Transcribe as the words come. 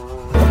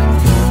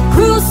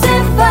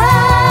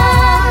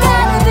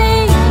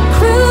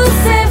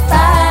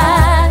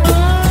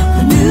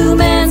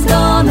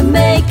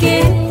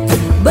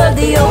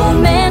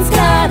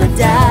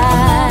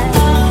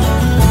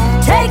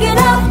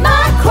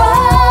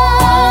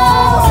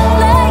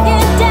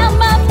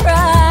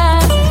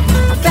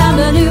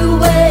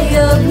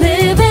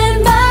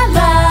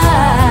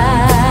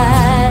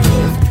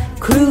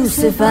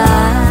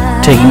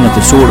taking up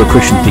the sword of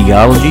Christian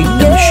theology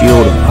and the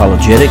shield of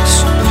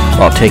apologetics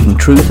while taking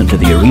truth into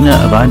the arena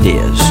of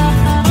ideas.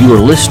 You are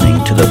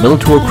listening to the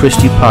Bellator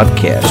Christi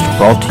podcast,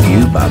 brought to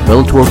you by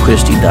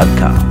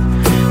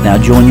BellatorChristi.com. Now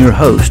join your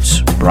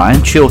hosts,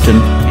 Brian Chilton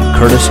and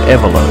Curtis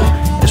Evelo,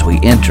 as we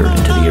enter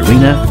into the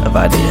arena of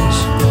ideas.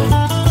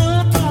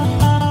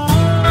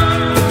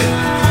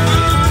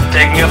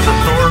 Taking up the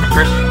sword of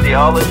Christian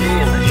theology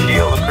and the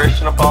shield of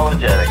Christian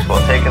apologetics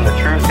while taking the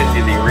truth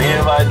into the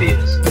arena of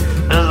ideas.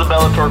 This is the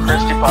Bellator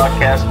Christi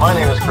podcast. My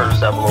name is Curtis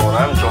Evelo, and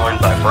I'm joined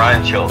by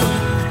Brian Chilton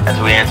as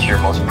we answer your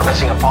most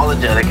pressing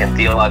apologetic and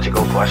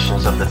theological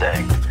questions of the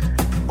day.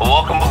 Well,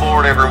 welcome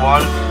aboard,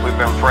 everyone. We've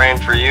been praying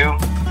for you,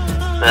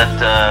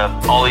 that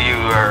all of you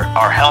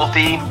are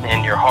healthy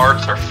and your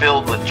hearts are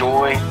filled with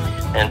joy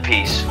and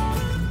peace.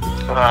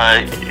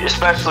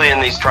 Especially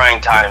in these trying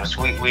times,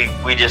 we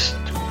just,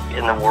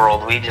 in the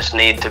world, we just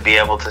need to be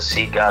able to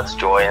see God's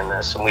joy in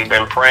this. And we've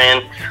been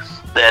praying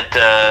that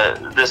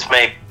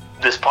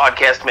this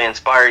podcast may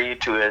inspire you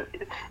to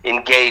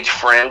engage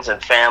friends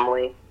and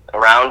family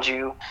around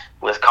you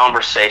with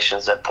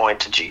conversations that point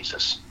to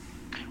Jesus.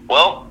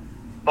 Well,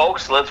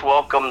 folks, let's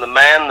welcome the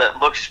man that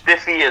looks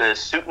spiffy in his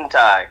suit and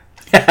tie,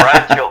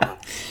 Brian Chilton.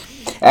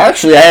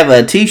 Actually, I have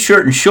a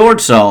t-shirt and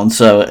shorts on,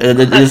 so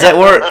does that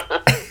work?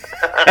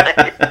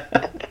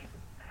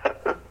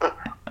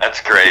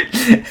 That's great.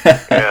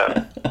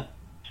 Yeah.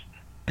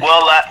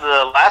 Well,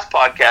 the last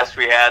podcast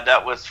we had,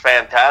 that was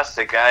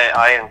fantastic.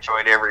 I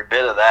enjoyed every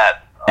bit of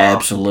that.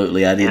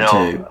 Absolutely, I did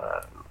too.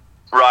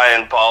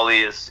 Ryan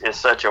Pauly is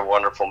such a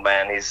wonderful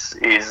man. He's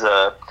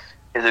a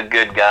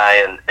good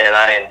guy, and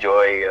I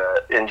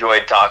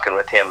enjoyed talking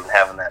with him and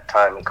having that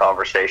time and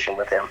conversation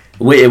with him.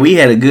 We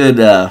had a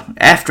good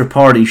after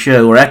party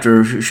show, or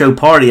after show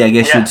party, I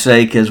guess you'd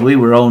say, because we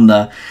were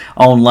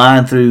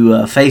online through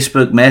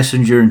Facebook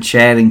Messenger and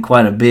chatting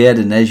quite a bit.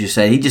 And as you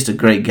say, he's just a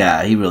great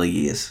guy. He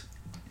really is.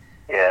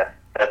 Yeah,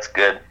 that's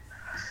good.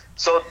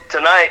 So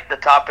tonight the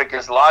topic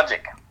is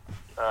logic.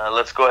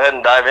 Let's go ahead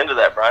and dive into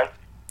that, Brian.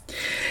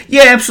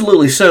 Yeah,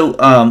 absolutely. So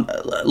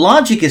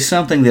logic is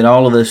something that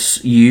all of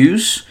us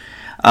use,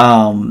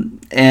 and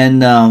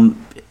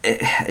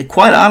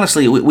quite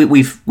honestly,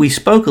 we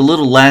spoke a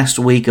little last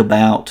week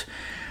about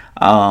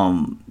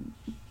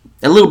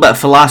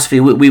philosophy.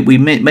 We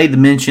made the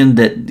mention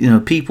that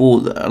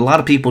a lot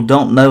of people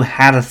don't know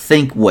how to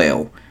think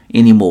well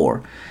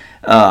anymore.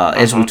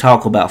 As we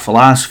talk about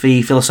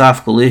philosophy,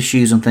 philosophical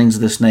issues, and things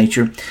of this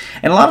nature.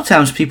 And a lot of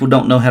times people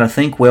don't know how to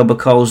think well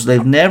because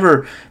they've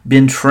never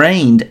been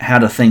trained how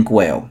to think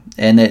well.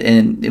 And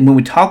when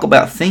we talk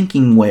about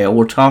thinking well,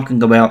 we're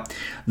talking about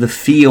the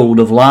field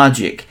of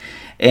logic.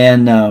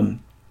 And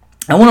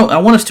I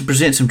want us to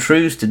present some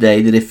truths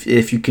today that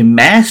if you can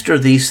master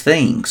these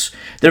things,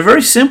 they're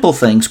very simple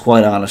things,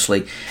 quite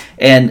honestly,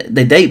 and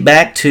they date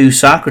back to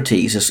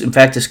Socrates. In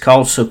fact, it's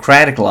called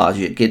Socratic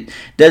logic. It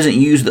doesn't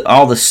use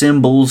all the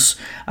symbols.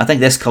 I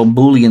think that's called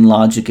Boolean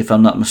logic, if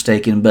I'm not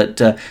mistaken.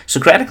 But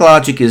Socratic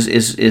logic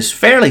is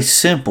fairly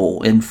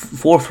simple and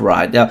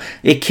forthright. Now,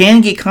 it can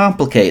get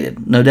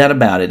complicated, no doubt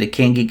about it. It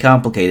can get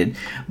complicated,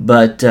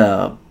 but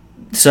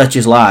such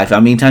is life. I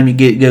mean, anytime you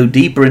go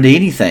deeper into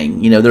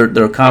anything,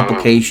 there are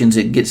complications.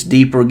 It gets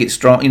deeper, it gets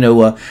strong,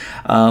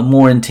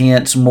 more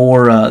intense, the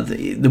more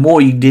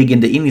you dig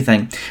into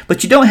anything.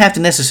 But you don't have to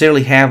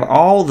necessarily have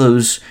all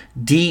those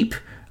deep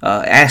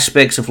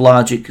aspects of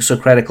logic,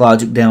 Socratic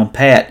logic, down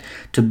pat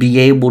to be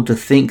able to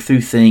think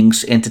through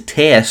things and to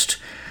test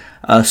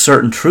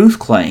certain truth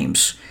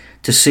claims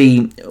to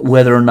see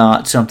whether or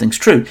not something's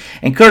true.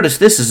 And Curtis,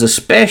 this is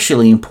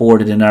especially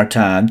important in our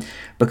time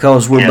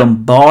because we're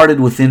bombarded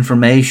with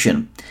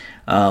information.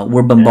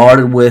 We're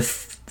bombarded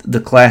with the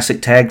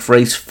classic tag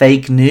phrase,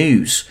 fake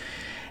news.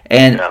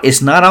 And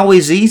it's not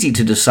always easy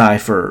to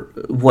decipher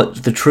what's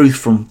the truth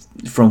from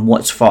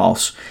what's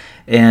false.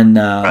 And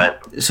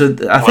so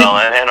I think... Well,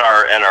 in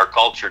our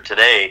culture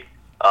today,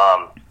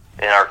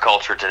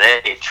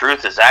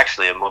 truth is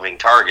actually a moving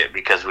target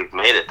because we've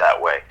made it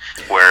that way.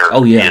 Where,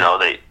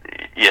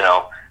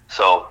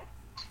 so...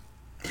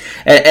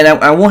 And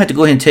I won't have to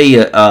go ahead and tell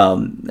you,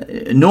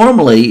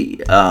 normally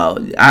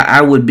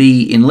I would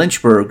be in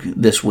Lynchburg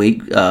this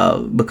week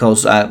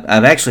because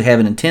I've actually have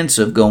an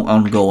intensive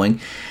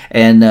ongoing,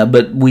 and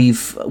but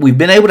we've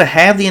been able to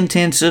have the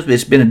intensive.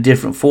 It's been a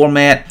different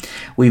format.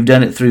 We've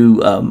done it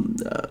through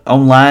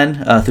online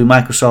through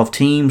Microsoft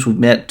Teams. We've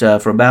met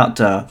for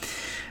about about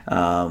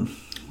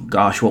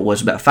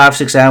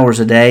 5-6 hours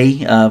a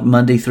day,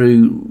 Monday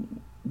through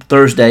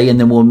Thursday, and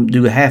then we'll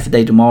do a half a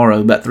day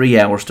tomorrow, about 3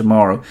 hours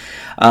tomorrow.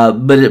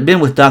 But it's been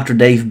with Dr.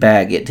 Dave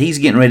Baggett. He's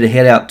getting ready to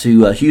head out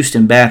to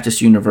Houston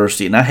Baptist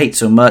University, and I hate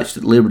so much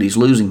that Liberty's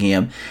losing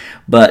him.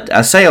 But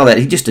I say all that,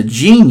 he's just a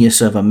genius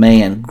of a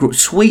man,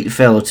 sweet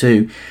fellow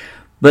too.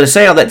 But I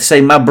say all that to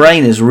say my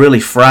brain is really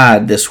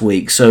fried this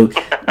week, so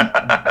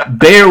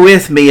bear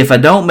with me. If I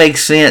don't make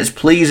sense,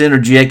 please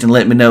interject and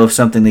let me know if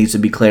something needs to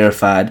be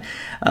clarified,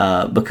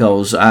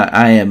 because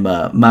I am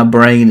my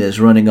brain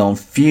is running on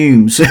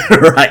fumes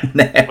right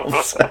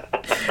now. So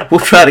we'll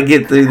try to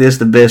get through this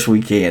the best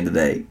we can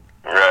today.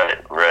 Right.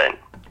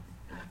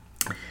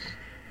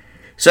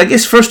 So I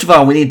guess first of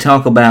all we need to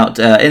talk about,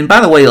 and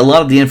by the way, a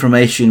lot of the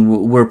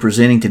information we're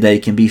presenting today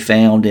can be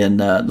found in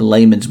the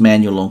Layman's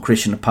Manual on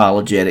Christian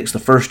Apologetics. The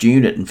first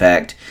unit, in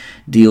fact,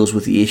 deals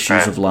with the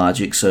issues of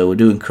logic. So I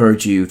do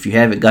encourage you, if you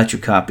haven't got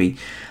your copy,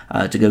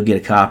 to go get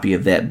a copy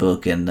of that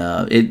book. And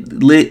it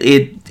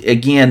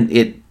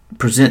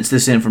presents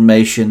this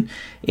information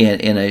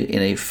in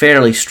a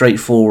fairly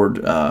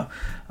straightforward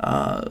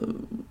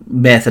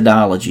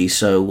methodology.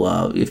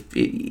 So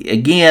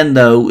again,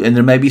 though, and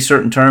there may be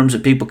certain terms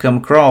that people come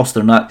across,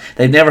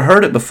 they've never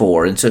heard it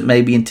before, and so it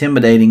may be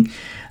intimidating,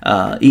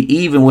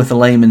 even with the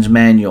Layman's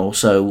Manual.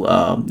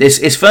 So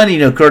it's funny,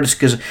 Curtis,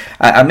 because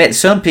I met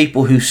some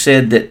people who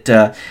said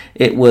that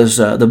it was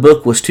the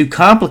book was too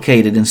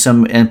complicated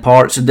in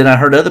parts, and then I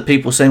heard other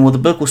people saying, well, the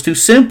book was too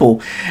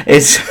simple in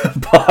some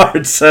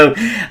parts. So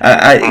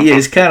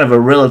it's kind of a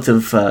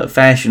relative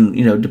fashion,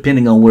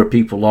 depending on where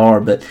people are.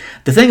 But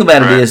the thing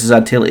about it is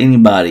I tell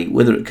anybody,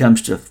 whether it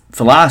comes to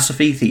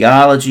philosophy,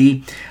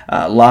 theology,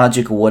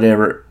 logic, or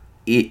whatever,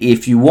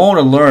 if you want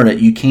to learn it,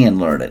 you can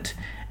learn it.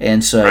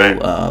 And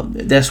so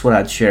that's what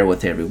I'd share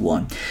with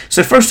everyone.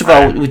 So first of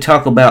all, we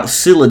talk about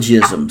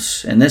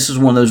syllogisms, and this is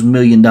one of those $1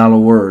 million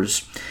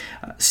words.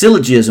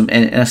 Syllogism,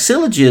 and a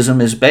syllogism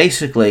is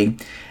basically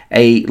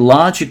a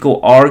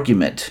logical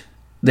argument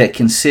that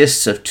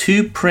consists of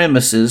two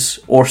premises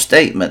or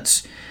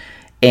statements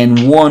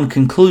and one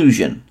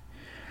conclusion.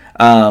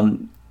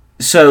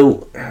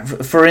 So,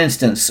 for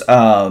instance,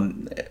 I'll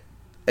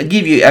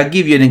give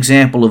you an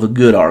example of a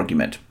good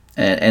argument.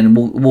 And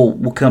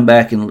we'll come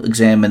back and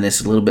examine this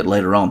a little bit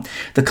later on.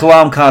 The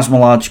Kalam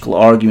cosmological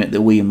argument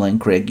that William Lane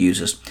Craig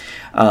uses.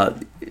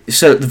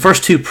 So the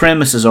first two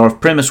premises are,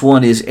 premise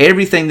one is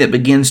everything that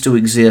begins to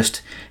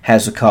exist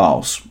has a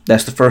cause.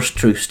 That's the first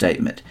truth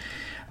statement.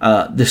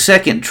 The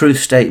second truth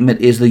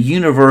statement is the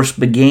universe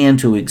began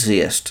to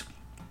exist.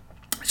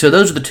 So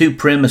those are the two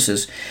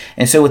premises.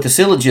 And so with the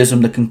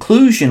syllogism, the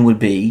conclusion would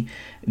be,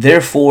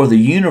 therefore the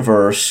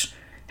universe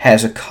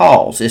has a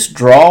cause. It's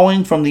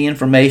drawing from the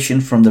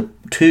information from the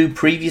two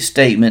previous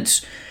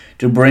statements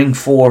to bring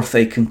forth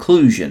a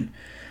conclusion.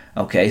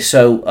 Okay,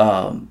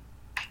 so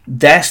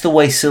that's the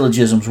way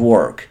syllogisms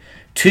work.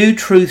 Two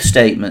truth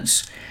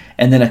statements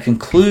and then a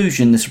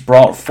conclusion that's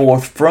brought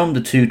forth from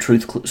the two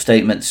truth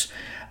statements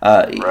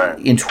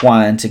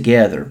entwined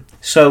together.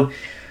 So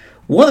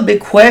one of the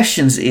big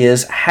questions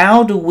is,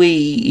 how do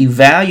we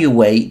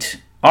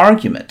evaluate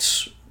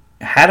arguments?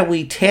 How do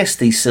we test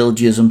these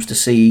syllogisms to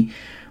see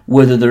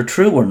whether they're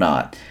true or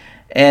not?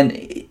 And,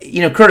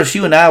 Curtis,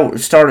 you and I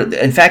started,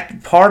 in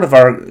fact, part of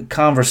our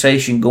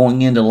conversation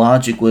going into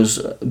logic was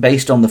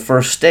based on the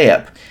first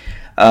step,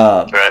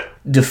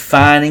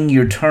 defining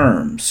your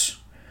terms.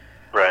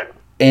 Right.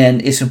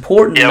 And it's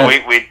important. Yeah,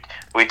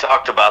 we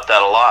talked about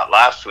that a lot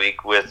last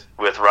week with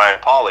Ryan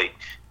Pauly.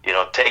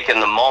 Taking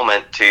the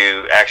moment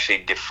to actually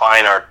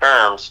define our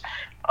terms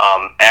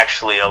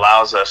actually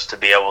allows us to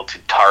be able to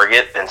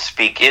target and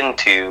speak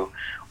into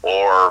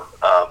or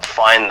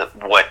find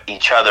what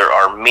each other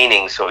are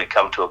meaning, so we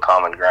come to a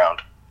common ground.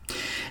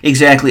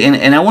 Exactly,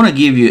 and I want to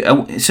give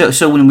you,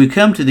 so when we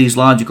come to these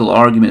logical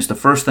arguments, the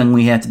first thing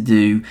we have to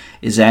do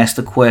is ask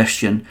the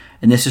question,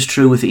 and this is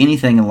true with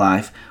anything in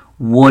life,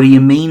 what do you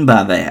mean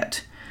by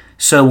that?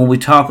 So when we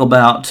talk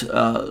about,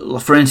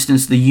 for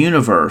instance, the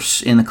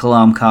universe in the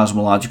Kalam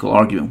cosmological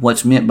argument,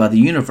 what's meant by the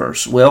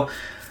universe? Well,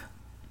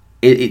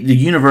 the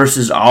universe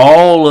is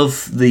all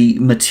of the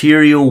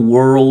material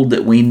world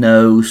that we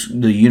know,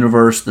 the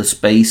universe, the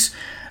space,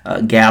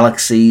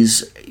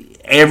 galaxies,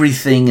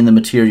 everything in the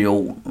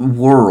material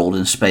world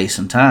in space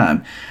and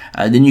time.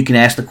 Then you can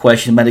ask the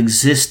question about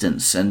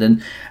existence. And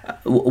then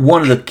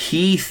one of the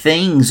key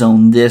things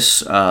on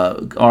this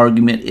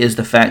argument is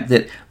the fact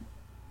that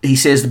he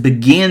says it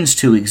begins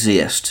to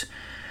exist.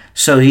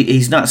 So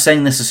he's not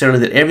saying necessarily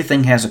that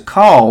everything has a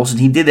cause, and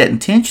he did that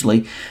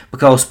intentionally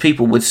because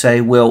people would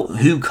say, well,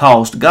 who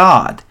caused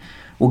God?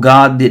 Well,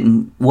 God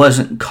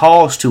wasn't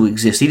caused to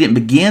exist. He didn't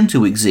begin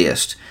to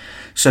exist.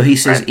 So he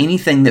says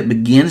anything that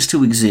begins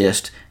to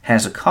exist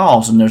has a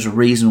cause, and there's a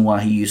reason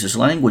why he uses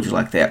language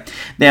like that.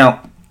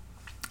 Now,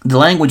 the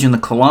language in the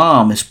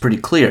Kalam is pretty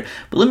clear,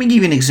 but let me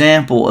give you an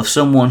example of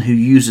someone who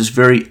uses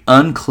very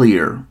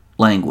unclear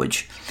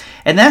language.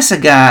 And that's a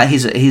guy,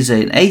 he's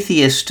an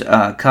atheist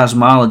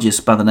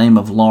cosmologist by the name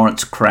of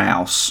Lawrence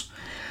Krauss.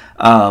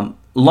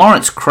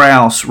 Lawrence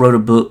Krauss wrote a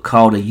book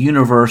called A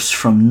Universe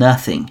from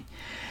Nothing.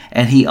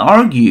 And he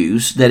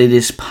argues that it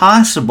is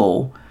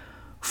possible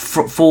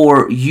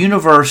for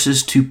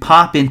universes to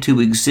pop into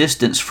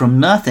existence from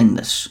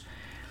nothingness.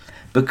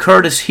 But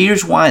Curtis,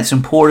 here's why it's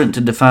important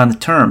to define the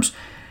terms.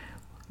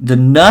 The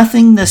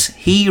nothingness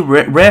he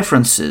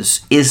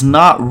references is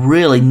not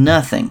really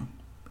nothing,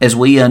 as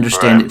we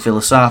understand it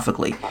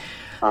philosophically.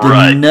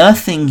 The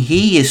nothing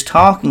he is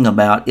talking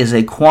about is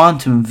a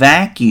quantum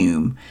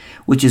vacuum,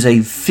 which is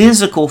a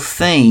physical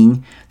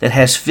thing that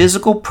has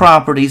physical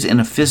properties in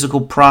a physical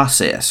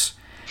process.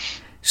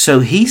 So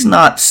he's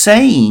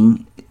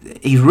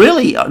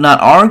really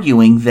not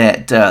arguing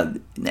that,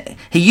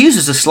 he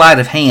uses a sleight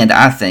of hand,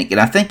 I think,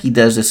 and I think he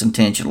does this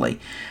intentionally.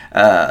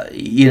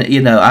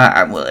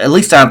 Well, at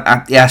least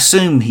I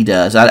assume he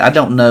does. I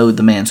don't know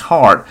the man's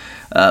heart.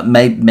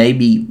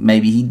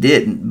 Maybe he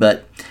didn't,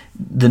 but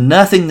the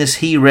nothingness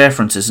he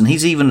references, and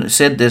he's even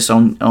said this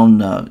on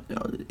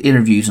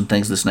interviews and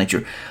things of this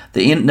nature,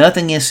 the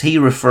nothingness he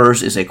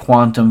refers is a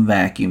quantum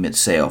vacuum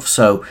itself.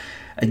 So,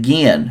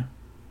 again,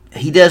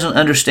 he doesn't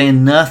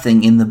understand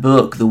nothing in the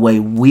book the way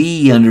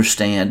we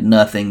understand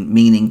nothing,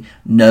 meaning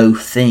no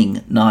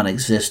thing,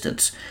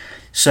 non-existence.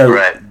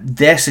 So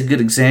That's a good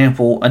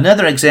example.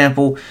 Another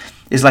example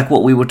is like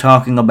what we were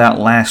talking about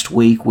last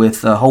week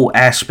with the whole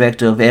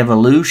aspect of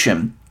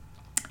evolution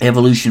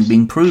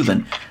being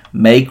proven.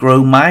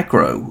 Macro,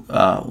 micro.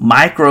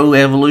 Micro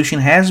evolution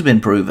has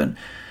been proven,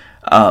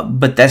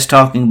 but that's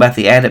talking about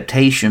the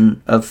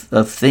adaptation of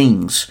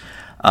things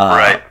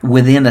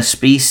within a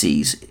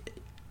species.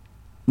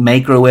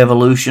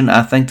 Macroevolution,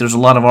 I think there's a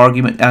lot of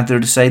argument out there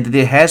to say that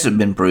it hasn't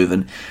been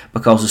proven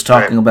because it's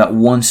talking about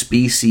one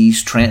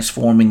species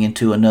transforming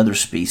into another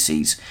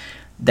species.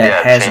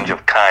 That has a change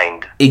of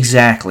kind.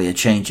 Exactly, a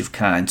change of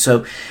kind.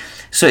 So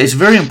it's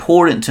very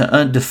important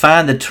to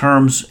define the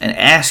terms and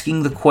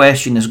asking the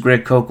question, as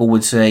Greg Kokel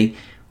would say,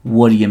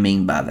 what do you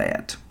mean by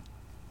that?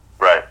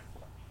 Right.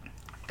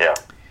 Yeah.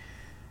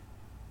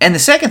 And the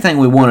second thing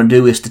we want to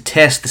do is to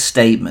test the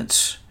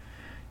statements.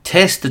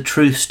 Test the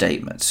truth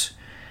statements.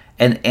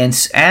 And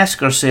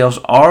ask ourselves,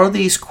 are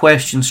these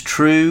questions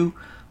true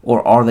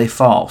or are they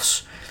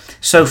false?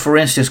 So, for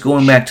instance,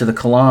 going back to the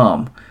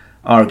Kalam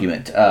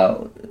argument,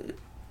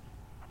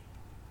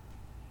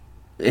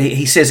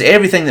 he says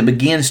everything that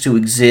begins to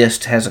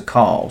exist has a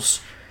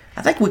cause.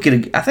 I think we'd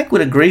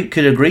agree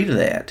to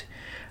that.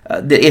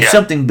 That if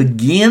something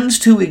begins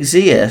to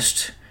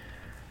exist,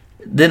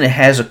 then it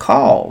has a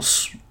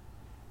cause.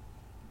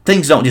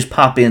 Things don't just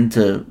pop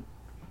into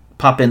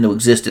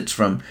existence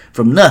from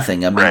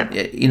nothing. I mean,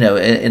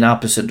 in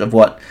opposite of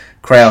what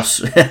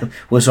Krauss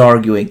was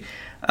arguing,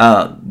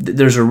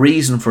 there's a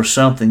reason for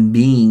something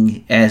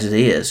being as it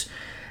is.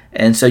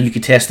 And so you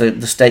could test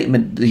the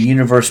statement, the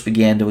universe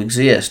began to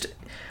exist.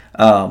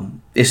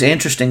 It's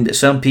interesting that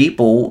some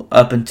people,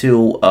 up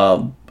until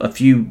a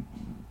few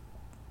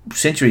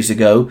centuries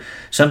ago,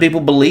 some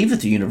people believed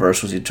that the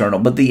universe was eternal,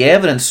 but the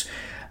evidence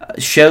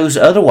shows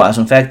otherwise.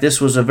 In fact, this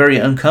was a very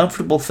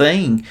uncomfortable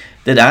thing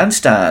that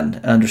Einstein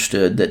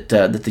understood, that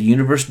the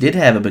universe did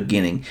have a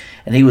beginning,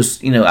 and he was,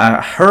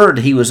 I heard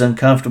he was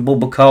uncomfortable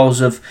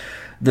because of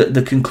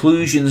the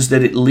conclusions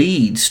that it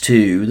leads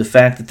to, the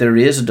fact that there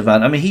is a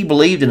divine. I mean, he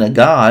believed in a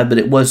God, but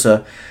it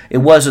wasn't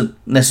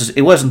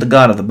the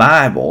God of the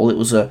Bible. It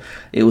was a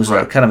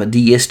kind of a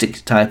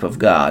deistic type of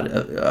God,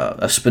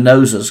 a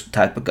Spinoza's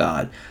type of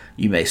God,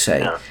 you may say.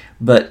 Yeah.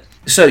 But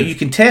so you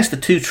can test the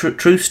two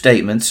truth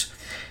statements.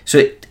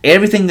 So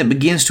everything that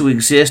begins to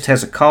exist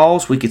has a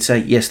cause. We could say,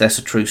 yes, that's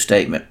a true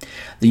statement.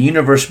 The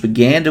universe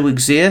began to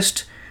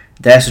exist.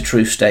 That's a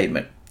true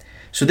statement.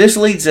 So this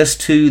leads us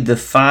to the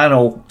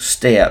final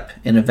step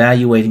in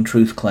evaluating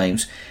truth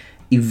claims.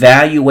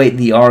 Evaluate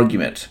the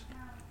argument.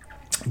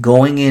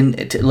 Going in,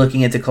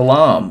 looking at the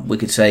Kalam, we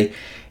could say,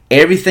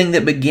 everything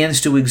that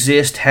begins to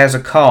exist has a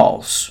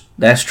cause.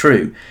 That's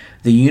true.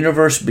 The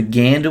universe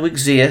began to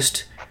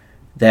exist.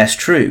 That's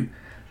true.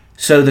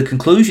 So the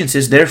conclusion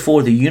says,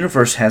 therefore, the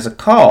universe has a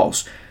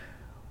cause.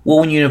 Well,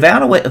 when you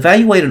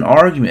evaluate an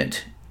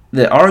argument,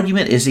 the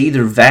argument is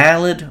either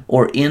valid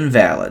or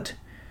invalid.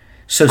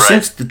 So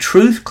since the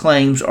truth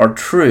claims are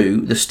true,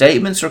 the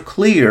statements are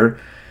clear,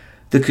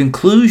 the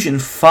conclusion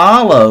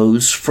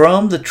follows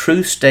from the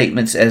truth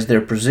statements as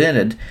they're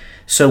presented.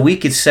 So we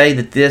could say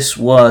that this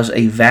was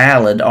a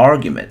valid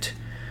argument.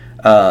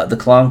 The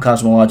Kalam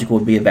cosmological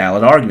would be a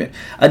valid argument.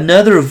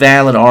 Another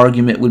valid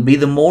argument would be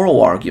the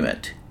moral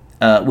argument,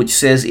 which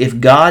says if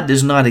God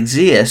does not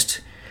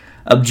exist,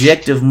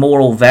 objective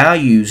moral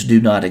values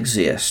do not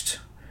exist.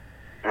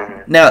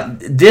 Now,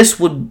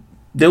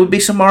 there would be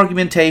some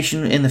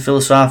argumentation in the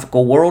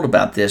philosophical world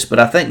about this, but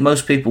I think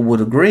most people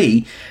would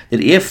agree that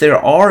if there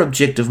are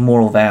objective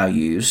moral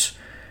values,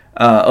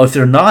 or if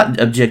they're not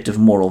objective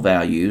moral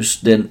values,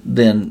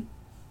 then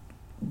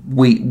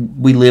we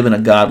live in a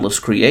godless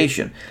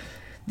creation.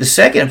 The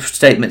second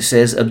statement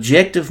says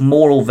objective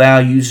moral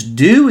values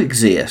do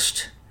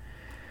exist,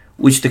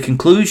 which the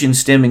conclusion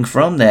stemming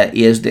from that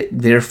is that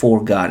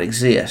therefore God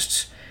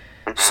exists.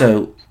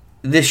 So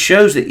this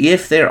shows that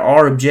if there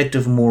are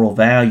objective moral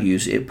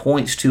values, it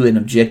points to an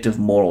objective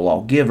moral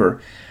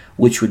lawgiver,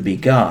 which would be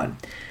God.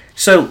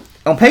 So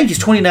on pages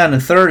 29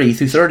 and 30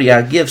 through 30,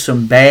 I give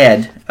some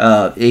bad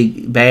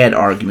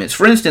arguments.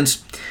 For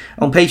instance,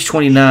 on page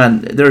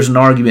 29, there's an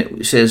argument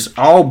that says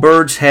all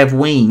birds have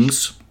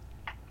wings,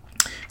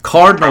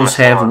 cardinals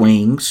have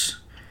wings,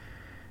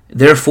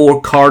 therefore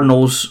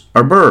cardinals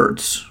are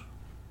birds.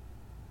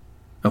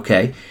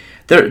 Okay?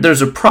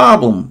 There's a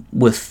problem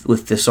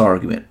with this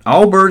argument.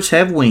 All birds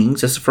have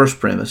wings. That's the first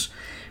premise.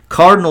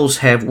 Cardinals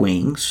have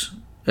wings.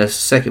 That's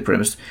the second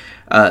premise.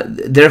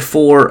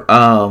 Therefore,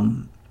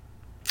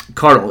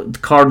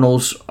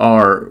 cardinals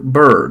are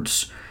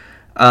birds.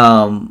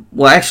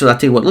 Well, actually, I'll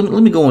tell you what.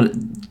 Let me go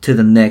on to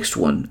the next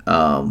one.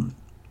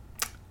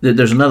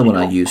 There's another one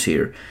I use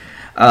here.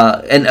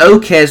 An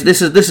oak has,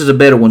 this is a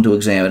better one to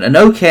examine. An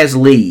oak has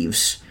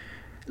leaves.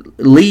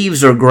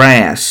 Leaves are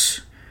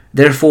grass.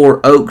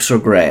 Therefore, oaks are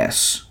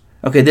grass.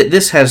 Okay,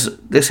 this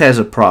has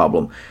a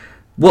problem.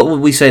 What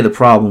would we say the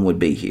problem would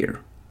be here?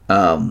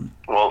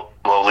 Well,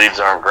 leaves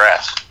aren't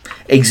grass.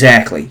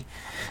 Exactly.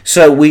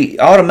 So we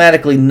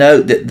automatically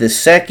note that the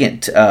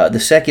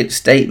second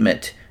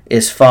statement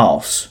is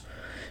false.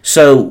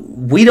 So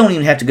we don't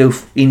even have to go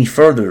any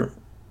further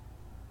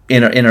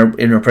in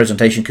our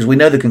presentation, because we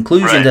know the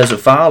conclusion doesn't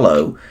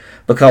follow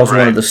because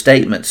one of the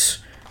statements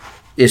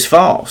is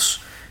false.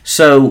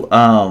 So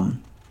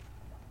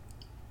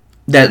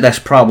that's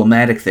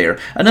problematic there.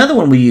 Another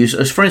one we use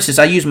is, for instance,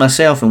 I use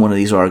myself in one of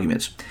these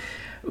arguments.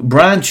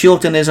 Brian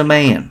Chilton is a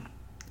man.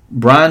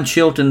 Brian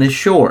Chilton is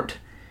short.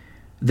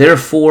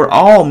 Therefore,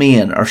 all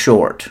men are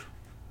short.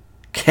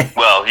 Okay.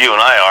 Well, you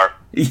and I are.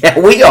 Yeah,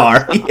 we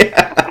are.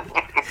 Yeah.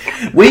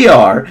 We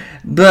are.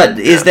 But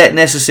is that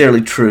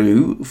necessarily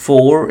true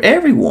for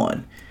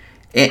everyone?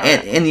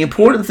 And the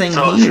important thing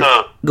here...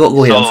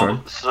 Go ahead,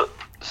 I'm sorry.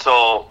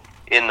 So,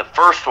 in the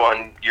first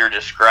one, you're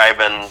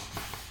describing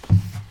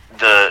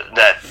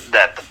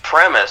that the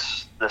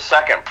premise, the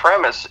second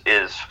premise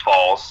is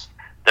false,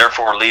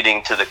 therefore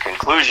leading to the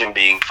conclusion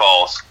being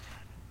false.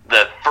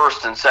 The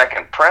first and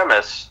second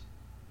premise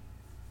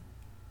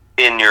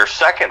in your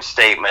second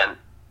statement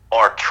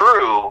are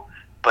true,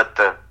 but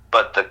the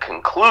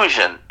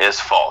conclusion is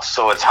false.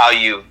 So it's how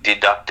you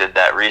deducted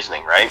that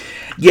reasoning, right?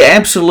 Yeah,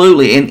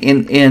 absolutely.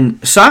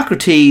 And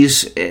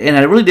Socrates, and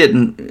I really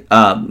didn't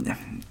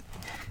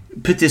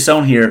put this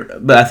on here,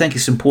 but I think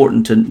it's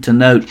important to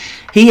note,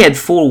 he had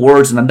 4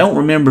 words, and I don't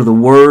remember the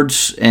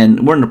words,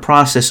 and we're in the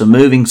process of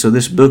moving, so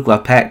this book I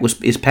packed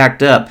is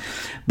packed up.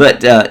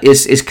 But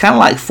it's kind of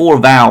like 4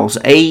 vowels,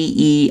 A,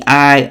 E,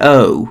 I,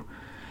 O.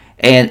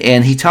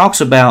 And he talks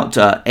about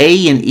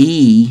A and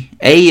E.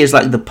 A is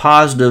like the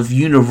positive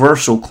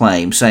universal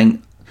claim,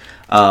 saying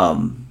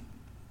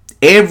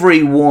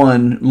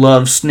everyone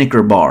loves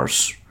Snicker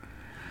bars.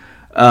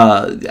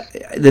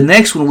 The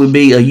next one would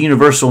be a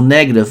universal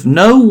negative.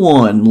 No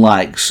one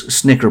likes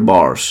Snicker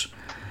bars.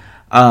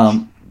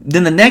 Then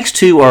the next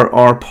 2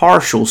 are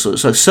partial. So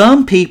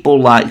some people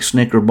like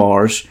Snicker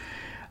bars.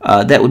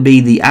 That would be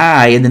the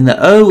I. And then the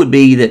O would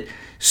be that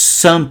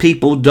some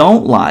people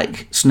don't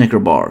like Snicker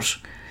bars.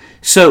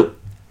 So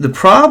the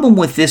problem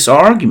with this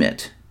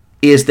argument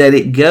is that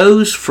it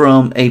goes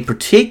from a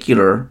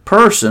particular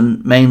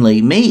person,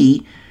 mainly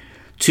me,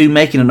 to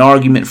making an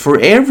argument for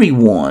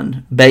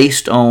everyone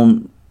based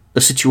on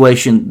a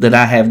situation that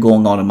I have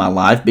going on in my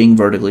life, being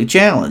vertically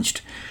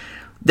challenged.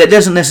 That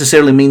doesn't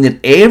necessarily mean that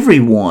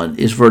everyone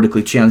is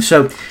vertically challenged.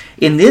 So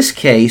in this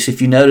case, if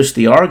you notice,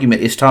 the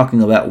argument is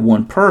talking about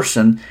one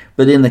person,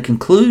 but in the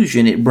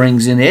conclusion it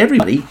brings in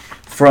everybody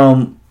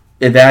from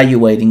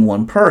evaluating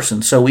one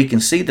person. So we can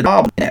see the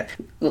problem in that.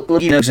 Let me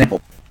give you an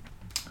example.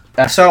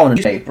 I saw in a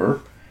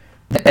newspaper,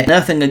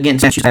 nothing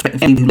against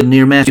Massachusetts, who live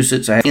near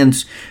Massachusetts. I have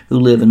friends who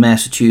live in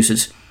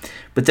Massachusetts,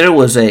 but there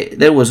was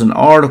an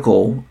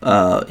article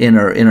in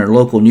our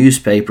local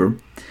newspaper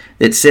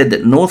that said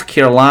that North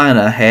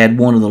Carolina had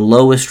one of the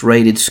lowest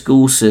rated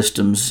school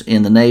systems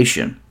in the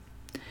nation,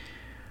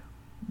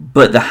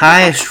 but the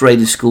highest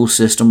rated school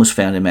system was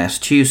found in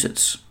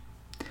Massachusetts.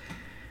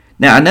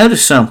 Now I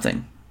noticed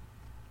something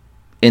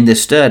in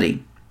this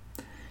study.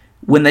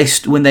 When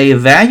they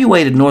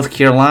evaluated North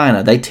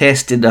Carolina, they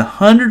tested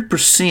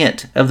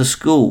 100% of the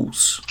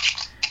schools.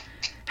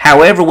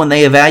 However, when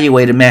they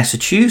evaluated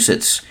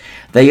Massachusetts,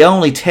 they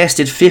only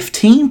tested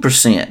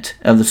 15%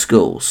 of the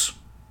schools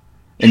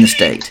in the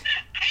state.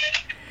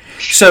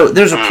 So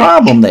there's a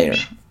problem there.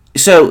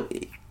 So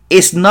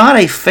it's not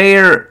a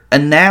fair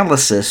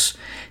analysis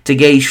to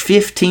gauge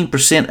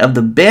 15% of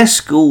the best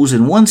schools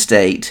in one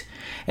state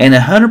and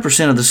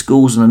 100% of the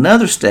schools in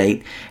another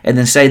state, and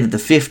then say that the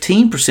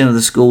 15% of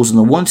the schools in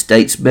the one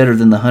state is better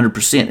than the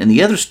 100% in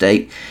the other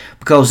state,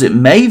 because it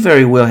may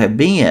very well have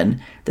been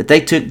that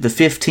they took the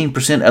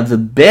 15% of the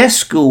best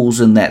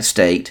schools in that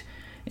state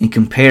in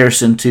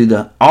comparison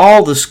to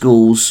all the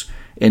schools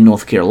in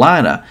North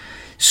Carolina.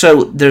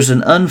 So there's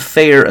an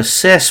unfair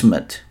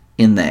assessment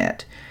in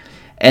that.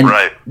 And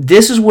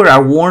this is where I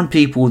warn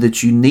people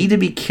that you need to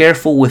be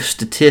careful with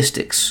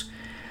statistics.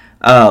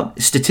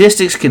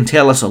 Statistics can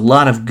tell us a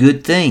lot of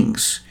good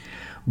things,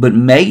 but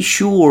make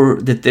sure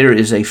that there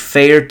is a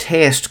fair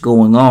test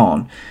going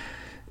on.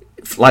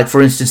 Like, for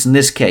instance, in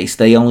this case,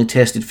 they only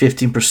tested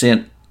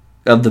 15%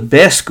 of the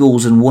best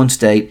schools in one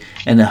state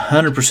and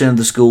 100% of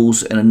the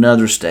schools in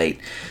another state.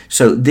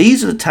 So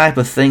these are the type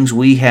of things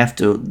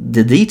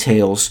the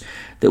details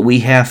that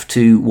we have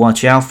to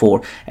watch out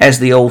for. As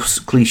the old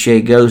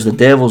cliche goes, the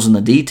devil's in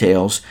the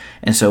details,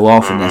 and so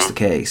often that's the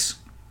case.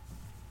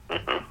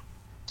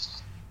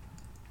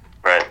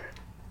 Right.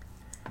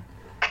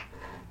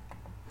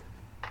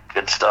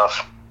 Good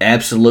stuff.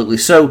 Absolutely.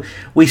 So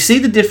we see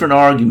the different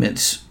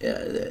arguments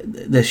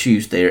that's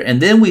used there,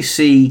 and then we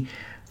see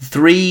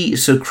 3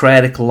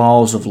 Socratic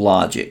laws of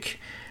logic.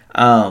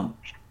 And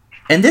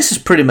this is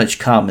pretty much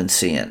common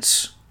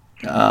sense.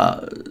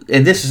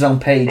 and this is on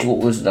page, what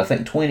was it, I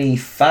think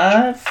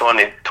 25?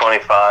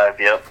 25,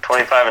 yep.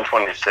 25 and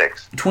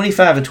 26.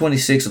 25 and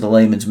 26 of the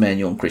Layman's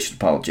Manual on Christian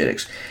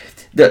Apologetics.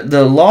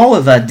 The law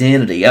of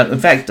identity, in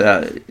fact,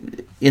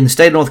 in the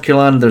state of North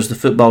Carolina, there's the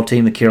football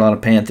team, the Carolina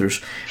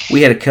Panthers.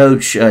 We had a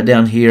coach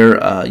down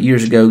here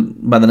years ago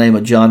by the name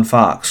of John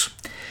Fox.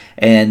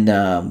 And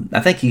I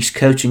think he's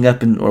coaching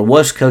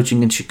was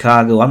coaching in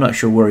Chicago. I'm not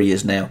sure where he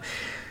is now.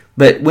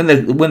 But when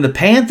the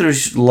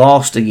Panthers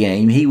lost a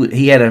game,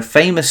 he had a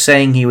famous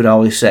saying he would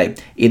always say,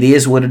 "It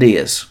is what it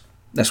is."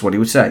 That's what he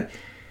would say.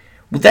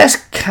 Well, that's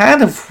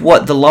kind of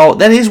what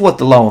that is what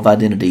the law of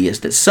identity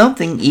is, that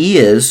something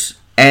is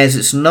as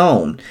it's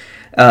known.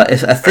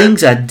 A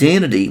thing's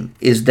identity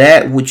is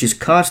that which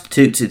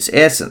constitutes its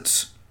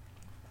essence.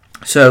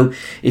 So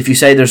if you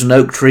say there's an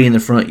oak tree in the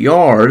front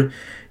yard,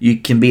 you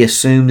can be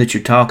assumed that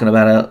you're talking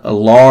about a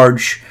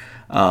large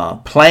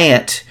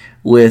plant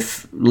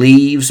with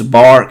leaves,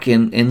 bark,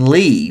 and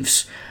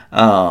leaves. It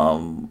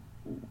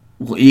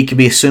can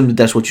be assumed that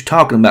that's what you're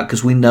talking about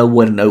because we know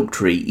what an oak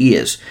tree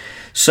is.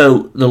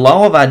 So the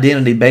law of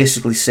identity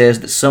basically says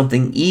that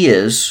something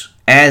is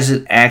as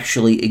it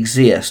actually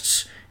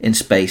exists in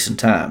space and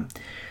time.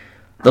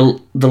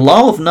 The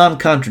law of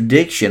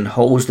non-contradiction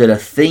holds that a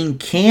thing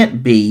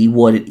can't be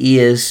what it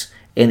is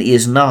and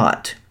is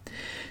not.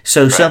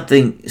 So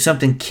something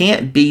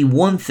can't be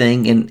one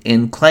thing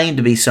and claim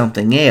to be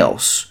something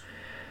else.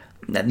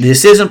 Now,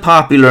 this isn't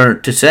popular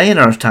to say in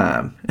our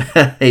time,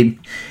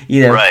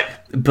 Right.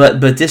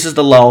 But this is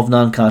the law of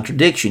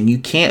non-contradiction. You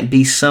can't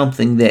be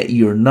something that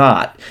you're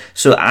not.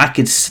 So I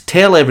could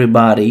tell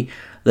everybody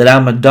that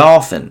I'm a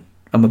dolphin.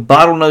 I'm a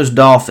bottlenose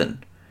dolphin.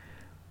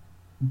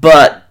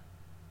 But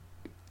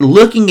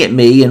looking at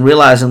me and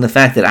realizing the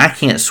fact that I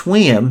can't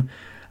swim,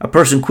 a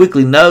person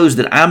quickly knows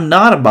that I'm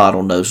not a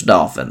bottlenose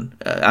dolphin.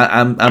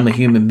 I'm a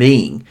human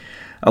being.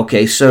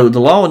 Okay, so the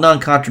law of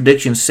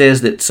non-contradiction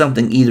says that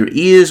something either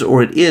is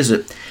or it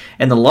isn't.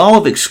 And the law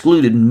of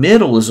excluded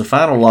middle is a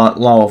final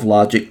law of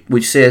logic,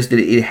 which says that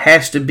it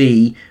has to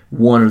be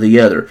one or the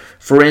other.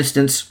 For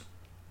instance,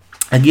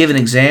 I give an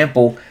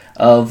example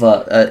of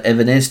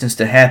an instance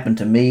that happened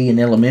to me in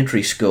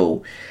elementary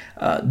school.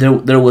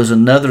 There was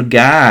another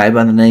guy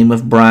by the name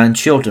of Brian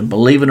Chilton.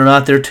 Believe it or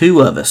not, there are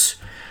two of us.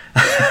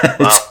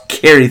 It's a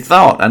scary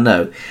thought, I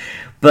know.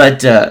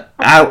 But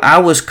I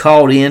was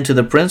called into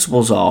the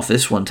principal's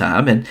office one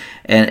time,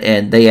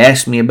 and they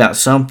asked me about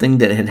something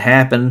that had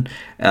happened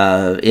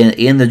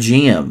in the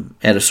gym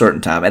at a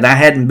certain time. And I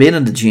hadn't been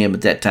in the gym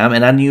at that time,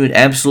 and I knew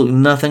absolutely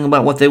nothing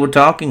about what they were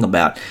talking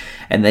about.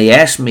 And they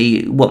asked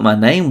me what my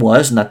name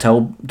was, and I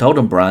told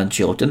them Brian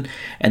Chilton.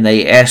 And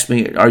they asked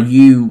me, "Are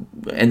you?"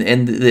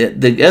 And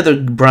the other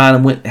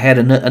Brian had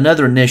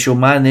another initial.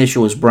 My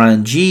initial was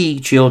Brian G.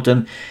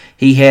 Chilton.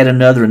 He had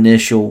another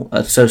initial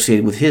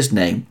associated with his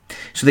name.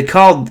 So they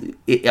called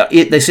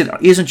it. They said,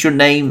 "Isn't your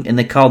name?" And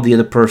they called the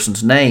other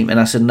person's name. And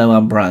I said, "No,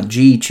 I'm Brian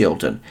G.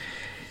 Chilton."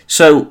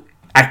 So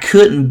I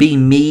couldn't be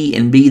me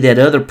and be that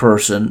other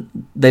person.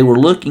 They were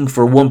looking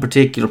for one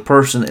particular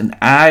person, and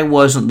I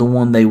wasn't the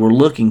one they were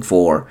looking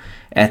for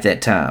at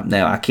that time.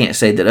 Now, I can't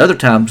say that other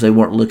times they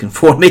weren't looking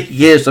for me.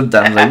 Yes,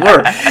 sometimes they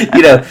were,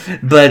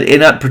 But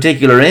in that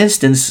particular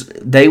instance,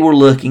 they were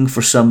looking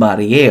for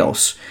somebody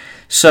else.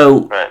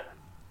 So,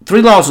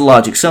 three laws of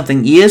logic.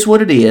 Something is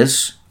what it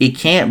is. It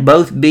can't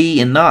both be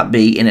and not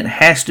be, and it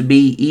has to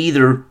be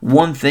either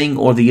one thing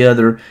or the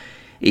other.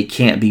 It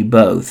can't be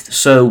both.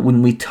 So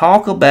when we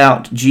talk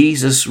about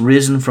Jesus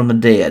risen from the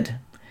dead,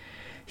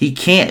 he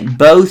can't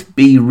both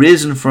be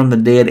risen from the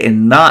dead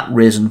and not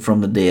risen from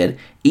the dead.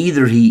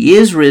 Either he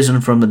is risen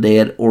from the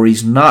dead or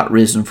he's not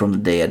risen from the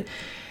dead.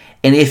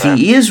 And if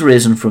he is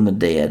risen from the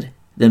dead,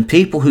 then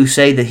people who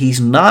say that he's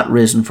not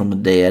risen from the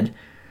dead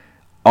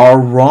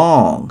are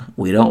wrong.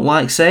 We don't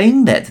like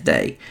saying that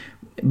today,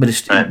 but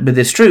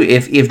it's true.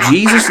 If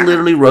Jesus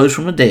literally rose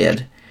from the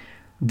dead,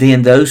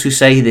 then those who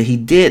say that he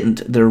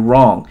didn't, they're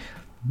wrong.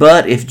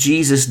 But if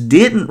Jesus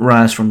didn't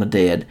rise from the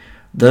dead,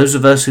 those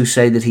of us who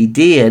say that he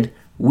did,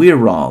 we're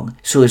wrong.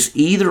 So it's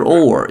either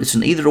or. It's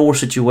an either or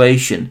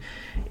situation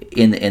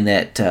in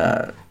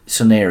that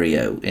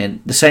scenario.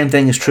 And the same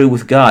thing is true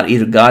with God.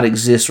 Either God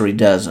exists or he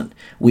doesn't.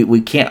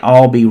 We can't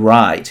all be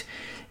right.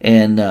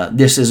 And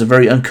this is a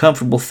very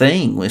uncomfortable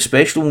thing,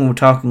 especially when we're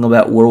talking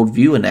about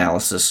worldview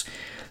analysis.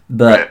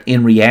 But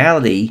in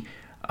reality,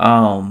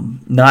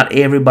 not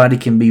everybody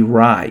can be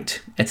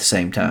right at the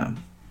same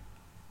time.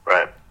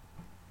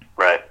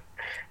 Right.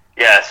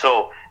 Yeah,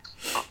 so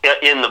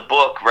in the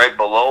book, right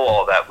below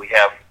all that,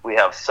 we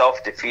have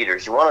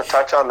self-defeaters. You want to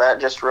touch on that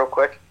just real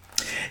quick?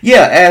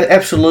 Yeah,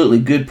 absolutely.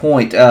 Good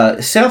point.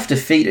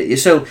 Self-defeat.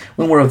 So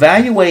when we're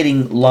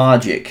evaluating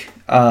logic,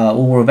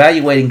 when we're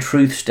evaluating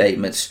truth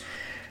statements,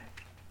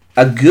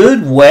 a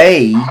good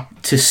way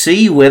to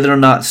see whether or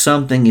not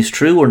something is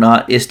true or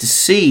not is to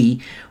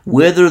see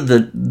whether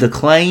the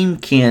claim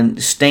can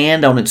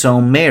stand on its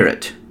own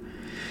merit.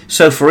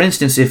 So, for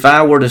instance, if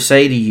I were to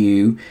say to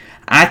you,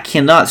 I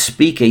cannot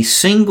speak a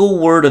single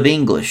word of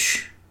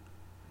English,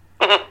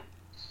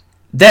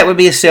 that would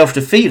be a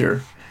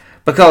self-defeater.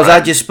 because I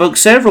just spoke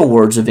several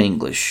words of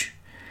English.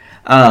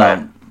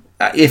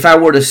 If I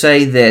were to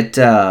say that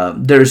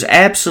there's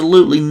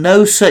absolutely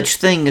no such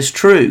thing as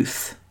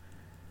truth,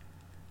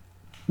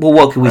 well,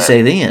 what can we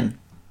say then?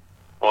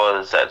 Well,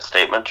 is that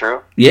statement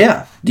true?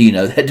 Yeah. Do you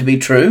know that to be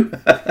true?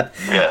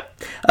 Yeah.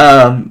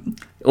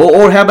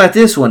 Or how about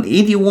this one?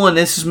 Anyone,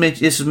 this is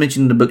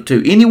mentioned in the book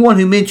too. Anyone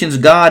who mentions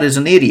God is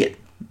an idiot.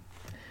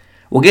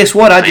 Well, guess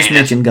what? I just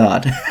mentioned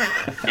God.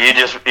 You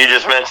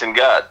just mentioned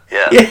God.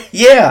 Yeah.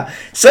 Yeah.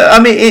 So I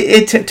mean,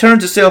 it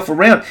turns itself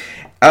around.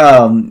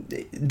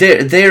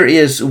 There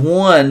is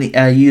one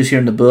I use here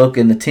in the book,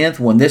 and the 10th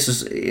one. This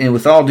is, and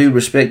with all due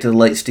respect to the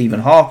late Stephen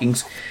Hawking,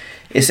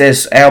 it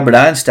says Albert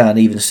Einstein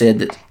even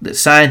said that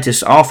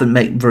scientists often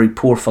make very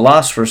poor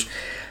philosophers.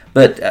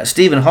 But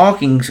Stephen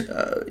Hawking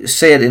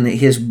said in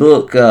his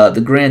book,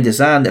 The Grand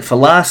Design, that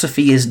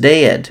philosophy is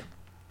dead.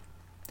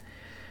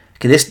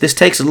 Okay, this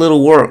takes a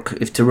little work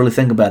to really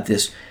think about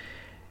this.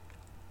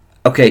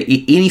 Okay,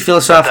 any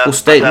philosophical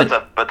statement...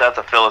 But that's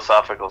a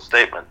philosophical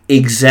statement.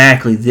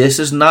 Exactly. This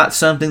is not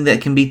something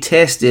that can be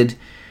tested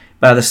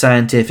by the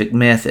scientific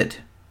method.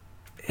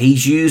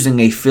 He's using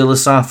a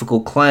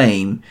philosophical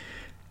claim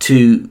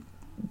to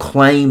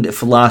claim that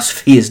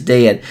philosophy is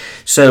dead.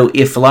 So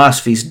if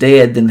philosophy is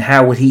dead, then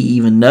how would he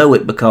even know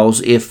it? Because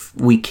if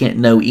we can't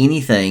know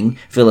anything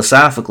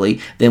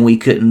philosophically, then we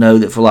couldn't know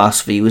that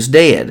philosophy was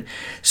dead.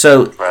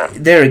 So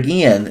there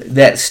again,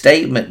 that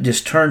statement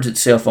just turns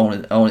itself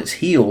on its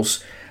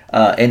heels,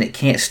 and it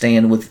can't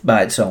stand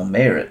by its own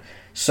merit.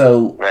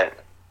 So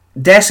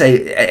that's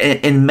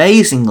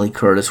amazingly,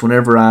 Curtis,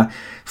 whenever I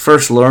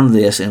first learned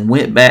this and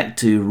went back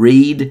to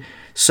read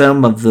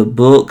some of the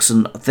books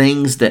and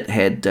things that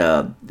had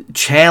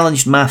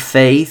challenged my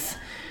faith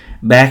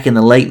back in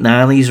the late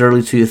 90s,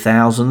 early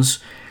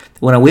 2000s,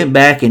 when I went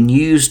back and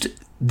used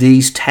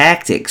these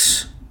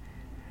tactics,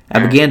 I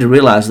began to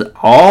realize that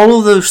all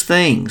of those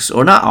things,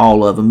 or not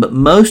all of them, but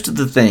most of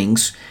the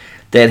things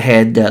that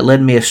had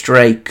led me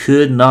astray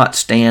could not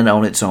stand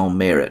on its own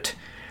merit.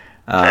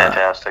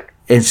 Fantastic.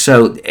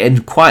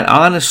 And quite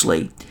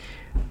honestly,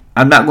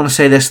 I'm not going to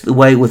say that's the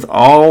way with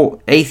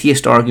all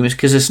atheist arguments,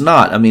 because it's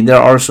not. I mean,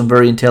 there are some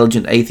very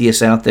intelligent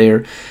atheists out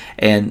there,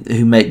 and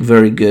who make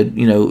very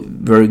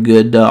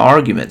good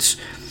arguments.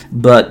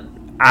 But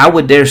I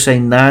would dare say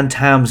 9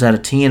 times out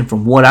of 10,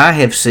 from what I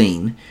have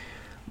seen,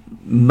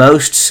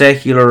 most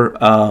secular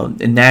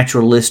and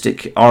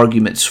naturalistic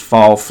arguments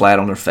fall flat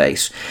on their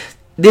face.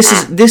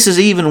 This is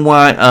even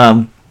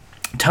why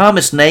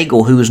Thomas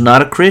Nagel, who is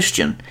not a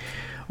Christian,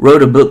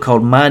 wrote a book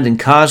called Mind and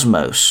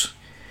Cosmos.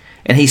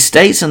 And he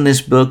states in this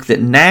book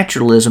that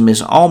naturalism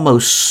is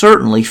almost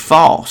certainly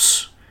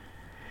false.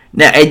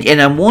 Now,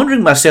 and I'm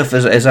wondering myself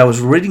as I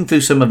was reading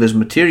through some of his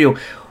material,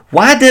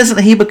 why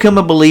doesn't he become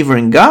a believer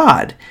in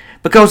God?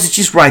 Because it's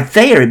just right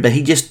there, but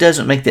he just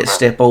doesn't make that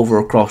step over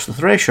across the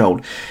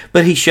threshold.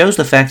 But he shows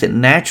the fact that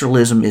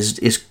naturalism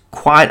is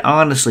quite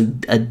honestly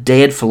a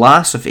dead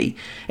philosophy,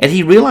 and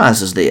he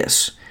realizes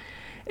this.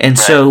 And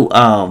so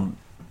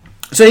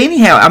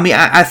anyhow, I mean,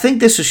 I think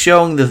this is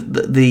showing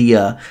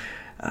the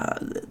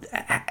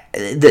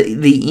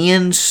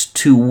ends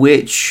to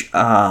which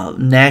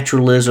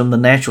naturalism, the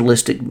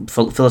naturalistic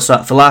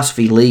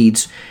philosophy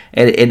leads,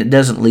 and it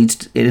doesn't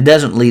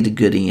lead to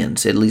good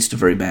ends. It leads to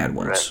very bad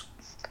ones.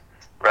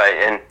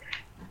 Right.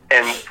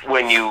 And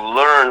when you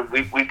learn,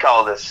 we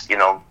call this,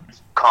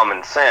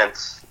 common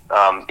sense.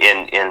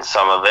 In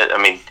some of it,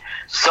 I mean,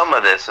 some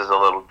of this is a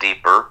little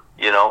deeper,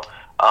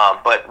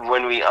 but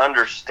when we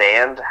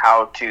understand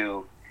how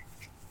to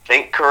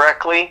think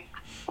correctly,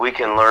 we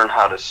can learn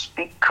how to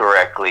speak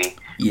correctly,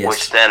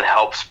 which then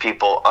helps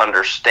people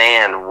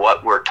understand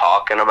what we're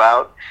talking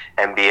about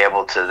and be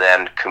able to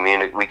then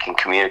communicate. We can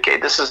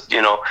communicate. This is,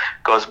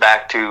 goes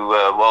back to,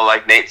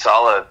 like Nate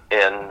Sala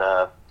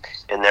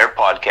in their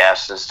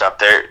podcasts and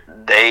stuff.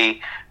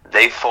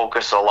 They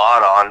focus a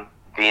lot on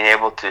being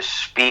able to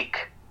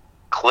speak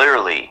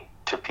clearly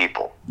to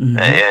people,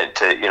 and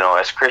to,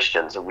 as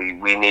Christians,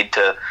 we need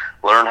to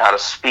learn how to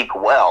speak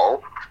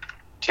well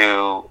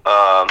to,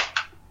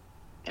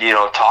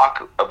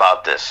 talk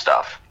about this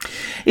stuff.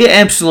 Yeah,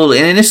 absolutely.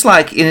 And it's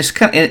like,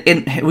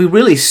 and we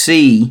really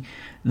see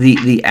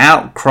the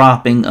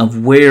outcropping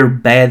of where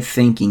bad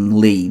thinking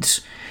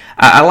leads.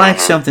 I like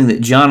something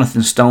that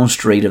Jonathan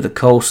Stonestreet of the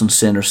Colson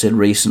Center said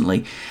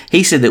recently.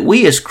 He said that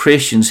we as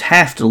Christians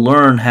have to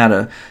learn how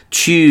to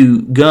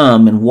chew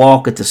gum and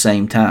walk at the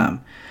same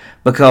time.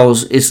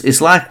 Because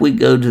it's like we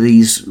go to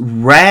these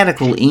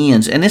radical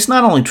ends, and it's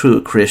not only true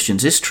of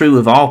Christians, it's true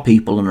of all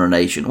people in our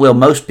nation. Well,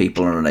 most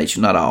people in our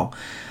nation, not all.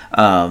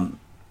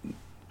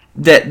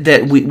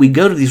 That we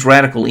go to these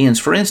radical ends.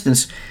 For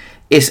instance,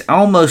 it's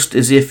almost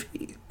as if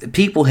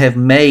people have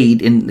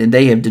made and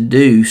they have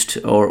deduced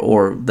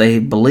or they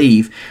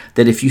believe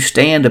that if you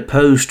stand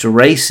opposed to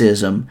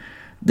racism,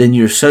 then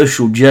you're a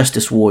social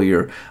justice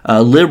warrior,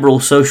 a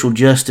liberal social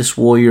justice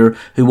warrior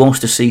who wants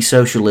to see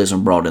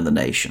socialism brought in the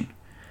nation.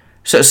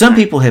 So some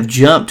people have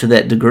jumped to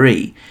that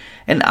degree,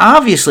 and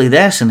obviously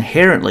that's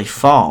inherently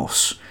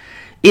false.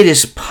 It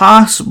is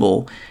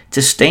possible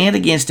to stand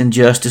against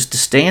injustice, to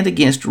stand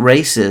against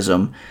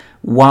racism,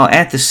 while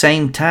at the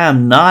same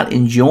time not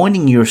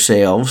enjoining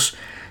yourselves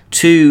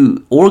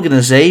to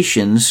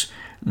organizations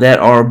that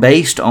are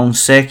based on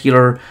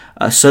secular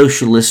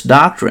socialist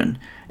doctrine.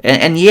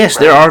 And yes,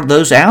 there are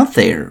those out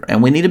there,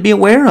 and we need to be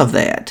aware of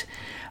that.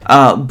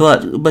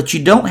 But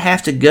you don't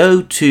have to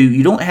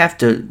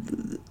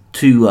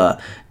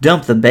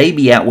dump the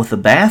baby out with the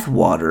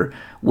bathwater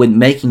when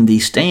making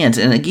these stands.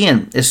 And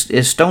again,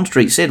 as Stone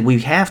Street said, we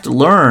have to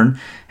learn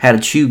how to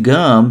chew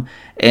gum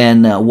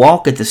and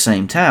walk at the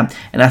same time.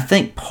 And I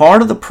think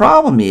part of the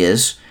problem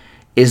is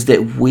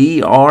that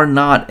we are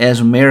not, as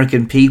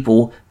American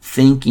people,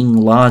 thinking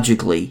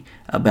logically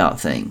about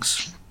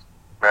things.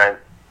 Right.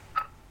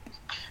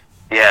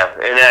 Yeah,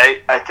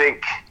 and I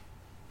think,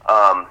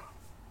 how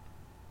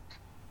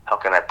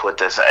can I put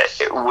this?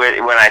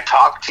 When I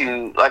talk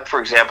to, like, for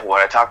example,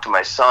 when I talk to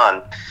my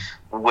son,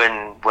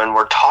 when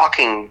we're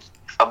talking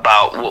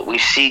about what we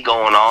see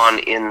going on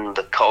in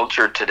the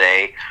culture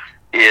today,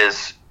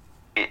 is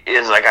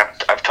like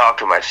I've talked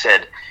to him. I've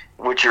said,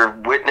 what you're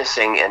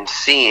witnessing and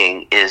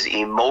seeing is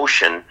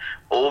emotion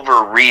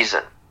over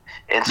reason.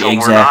 And so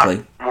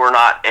exactly. we're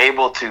not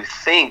able to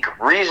think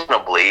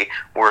reasonably.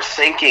 We're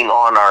thinking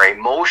on our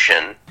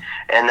emotion,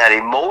 and that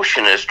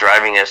emotion is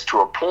driving us to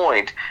a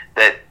point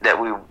that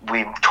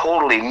we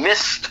totally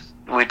missed.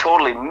 We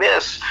totally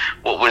miss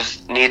what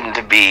was needing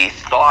to be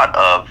thought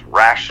of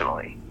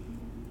rationally.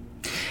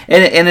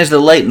 And as the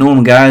late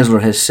Norman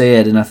Geisler has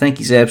said, and I think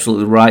he's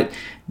absolutely right,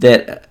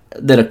 that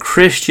a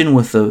Christian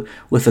with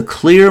a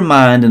clear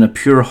mind and a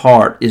pure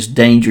heart is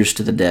dangerous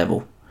to the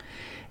devil.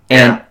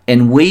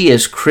 And we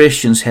as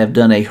Christians have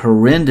done a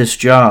horrendous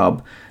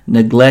job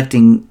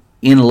neglecting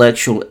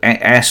intellectual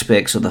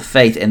aspects of the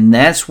faith, and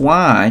that's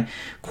why,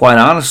 quite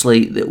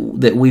honestly,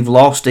 that we've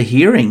lost a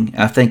hearing,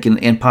 I think,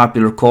 in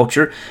popular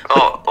culture.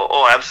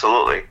 Oh,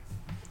 absolutely.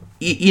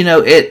 You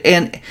know,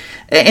 and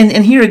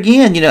here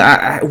again, you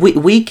know,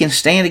 we can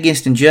stand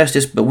against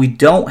injustice, but we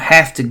don't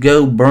have to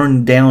go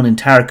burn down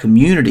entire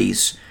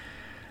communities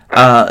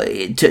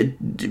because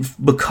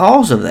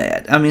of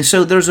that. I mean,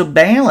 so there's a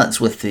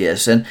balance with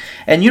this, and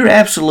you're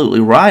absolutely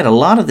right. A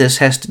lot of this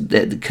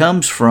that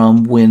comes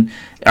from when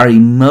our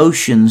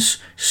emotions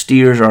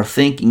steers our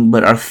thinking,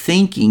 but our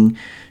thinking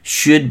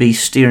should be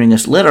steering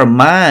us. Let our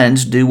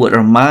minds do what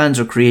our minds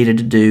are created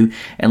to do,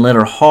 and let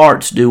our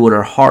hearts do what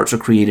our hearts are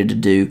created to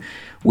do.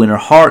 When our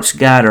hearts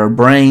guide our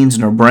brains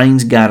and our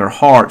brains guide our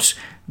hearts,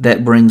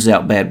 that brings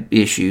out bad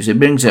issues. It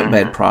brings out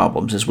bad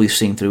problems, as we've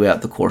seen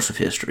throughout the course of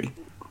history.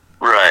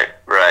 Right.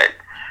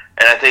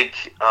 And I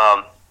think,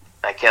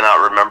 I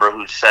cannot remember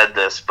who said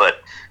this,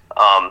 but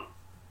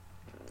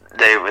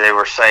they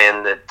were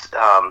saying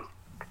that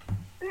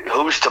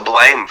who's to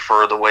blame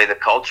for the way the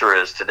culture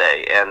is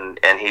today?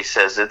 And he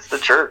says it's the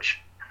church.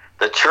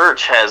 The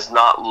church has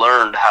not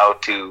learned how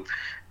to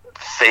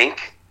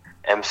think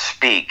and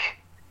speak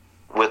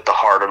with the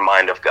heart and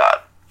mind of God.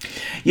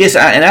 Yes,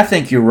 and I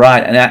think you're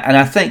right. And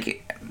I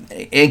think,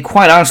 and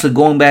quite honestly,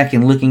 going back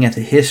and looking at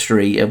the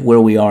history of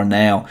where we are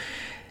now,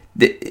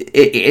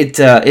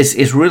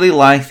 it's really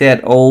like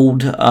that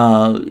old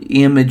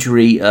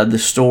imagery, the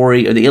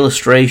story or the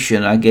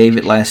illustration I gave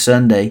it last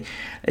Sunday.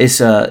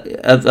 It's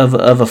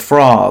of a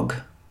frog.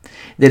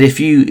 That if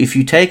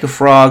you take a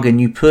frog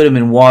and you put him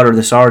in water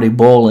that's already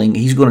boiling,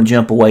 he's going to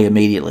jump away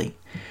immediately.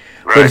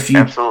 Right,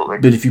 absolutely.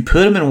 But if you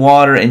put him in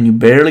water and you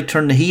barely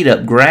turn the heat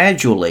up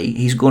gradually,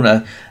 he's going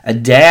to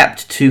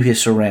adapt to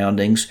his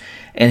surroundings,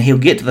 and he'll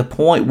get to the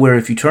point where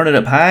if you turn it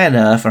up high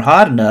enough or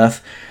hot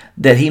enough,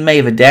 that he may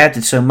have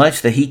adapted so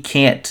much that he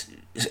can't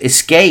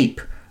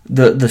escape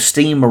the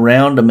steam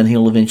around him, and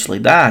he'll eventually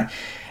die.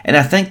 And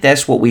I think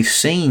that's what we've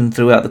seen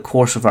throughout the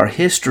course of our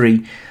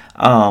history,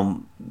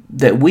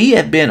 that we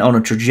have been on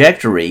a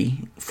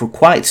trajectory for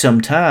quite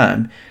some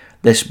time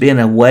that's been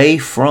away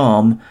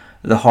from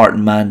the heart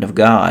and mind of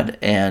God.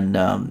 And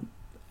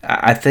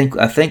I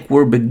think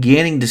we're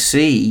beginning to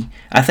see.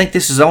 I think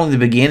this is only the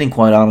beginning,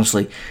 quite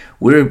honestly.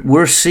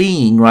 We're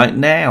seeing right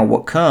now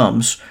what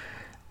comes.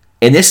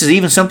 And this is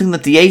even something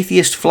that the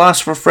atheist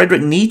philosopher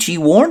Friedrich Nietzsche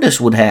warned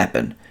us would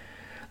happen.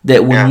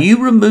 That when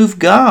you remove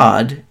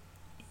God,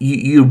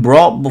 you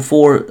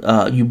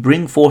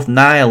bring forth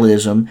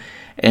nihilism,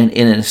 and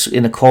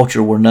in a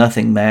culture where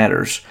nothing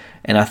matters.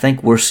 And I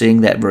think we're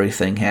seeing that very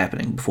thing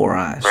happening before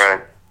our eyes.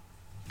 Right.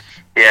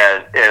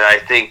 Yeah, and I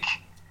think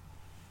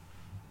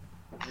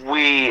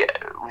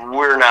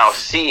we're now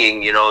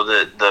seeing, you know,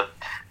 the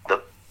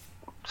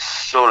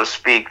so to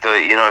speak,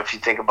 if you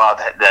think about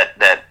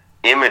that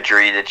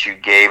imagery that you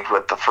gave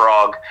with the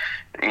frog,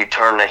 you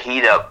turn the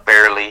heat up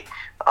barely.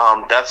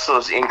 That's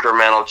those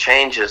incremental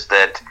changes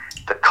that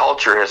the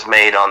culture has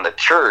made on the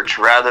church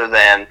rather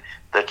than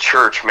the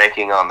church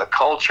making on the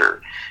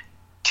culture.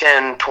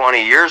 10,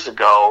 20 years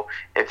ago,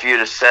 if you'd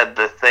have said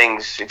the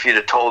things, if you'd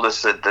have told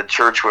us that the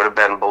church would have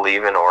been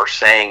believing or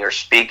saying or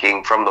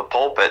speaking from the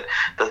pulpit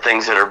the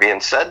things that are being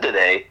said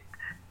today,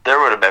 there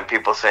would have been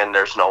people saying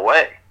there's no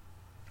way.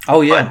 Oh,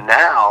 yeah. But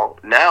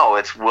now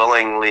it's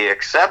willingly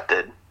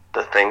accepted,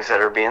 the things that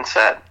are being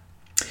said.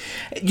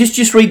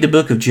 Just read the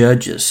book of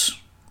Judges.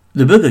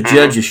 The book of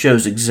Judges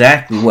shows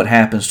exactly what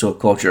happens to a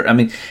culture. I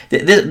mean,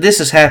 this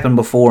has happened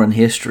before in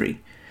history.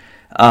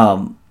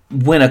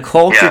 When a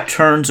culture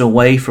turns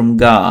away from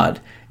God,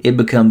 it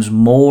becomes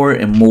more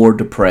and more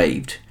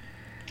depraved.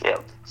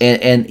 Yep.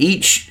 And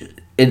each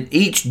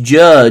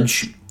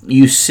judge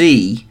you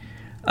see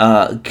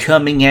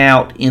coming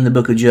out in the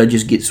book of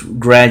Judges gets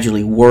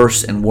gradually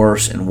worse and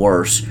worse and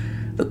worse.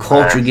 The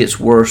culture gets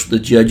worse. The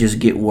judges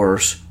get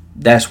worse.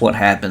 That's what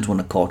happens when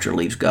a culture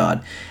leaves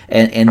God,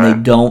 and they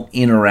don't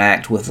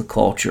interact with the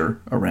culture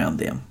around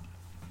them.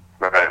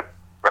 Right.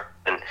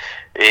 And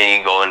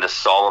you go into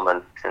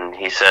Solomon, and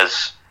he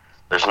says,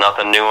 "There's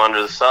nothing new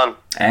under the sun."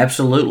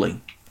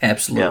 Absolutely.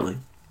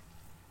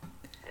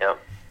 Yep.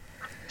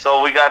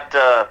 So we got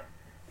a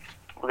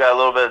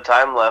little bit of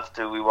time left.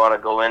 Do we want to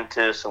go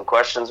into some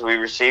questions we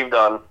received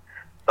on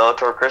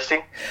Bellator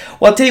Christi?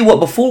 Well, I'll tell you what,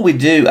 before we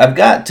do, I've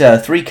got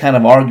three kind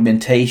of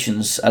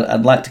argumentations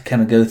I'd like to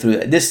kind of go through.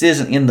 This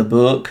isn't in the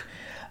book.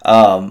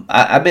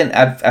 I've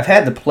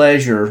had the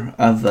pleasure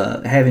of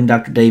having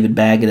Dr. David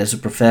Baggett as a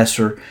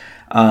professor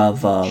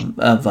of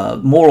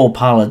moral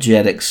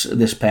apologetics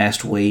this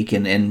past week,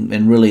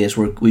 and really as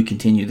we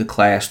continue the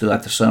class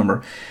throughout the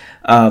summer.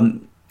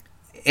 And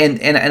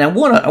I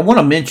want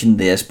to mention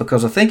this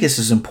because I think this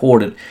is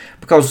important,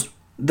 because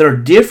there are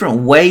different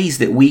ways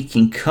that we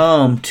can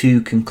come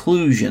to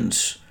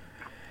conclusions.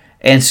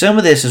 And some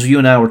of this, as you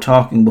and I were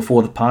talking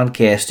before the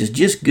podcast, is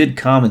just good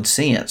common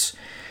sense.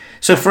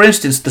 So, for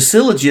instance, the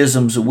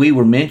syllogisms that we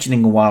were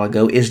mentioning a while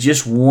ago is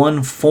just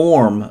one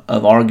form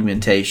of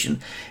argumentation.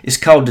 It's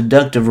called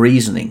deductive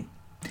reasoning.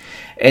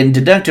 And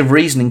deductive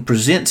reasoning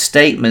presents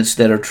statements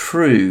that are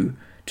true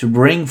to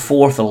bring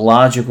forth a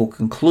logical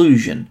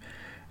conclusion,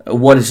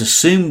 what is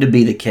assumed to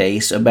be the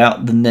case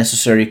about the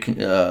necessary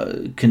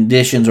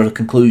conditions or the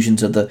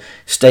conclusions of the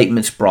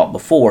statements brought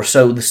before.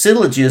 So the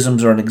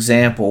syllogisms are an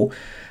example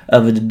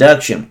of a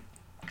deduction.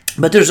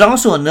 But there's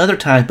also another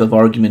type of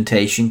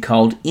argumentation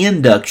called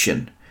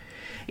induction.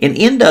 And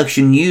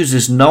induction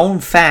uses known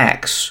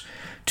facts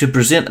to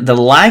present the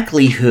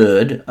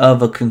likelihood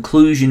of a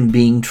conclusion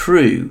being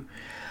true.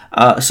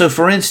 So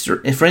for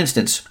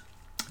instance,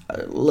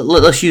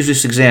 let's use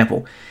this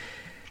example.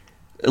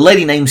 A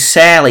lady named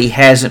Sally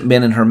hasn't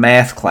been in her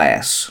math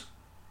class,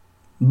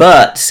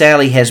 but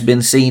Sally has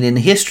been seen in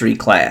history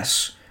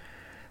class.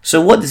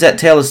 So what does that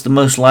tell us the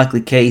most likely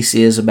case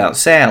is about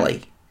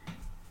Sally?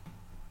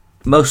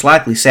 Most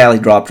likely Sally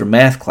dropped her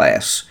math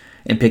class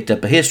and picked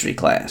up a history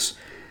class.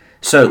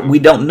 So we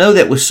don't know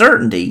that with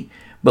certainty,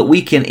 but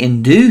we can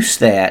induce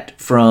that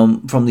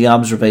from the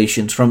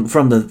observations, from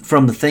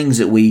the things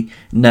that we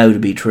know to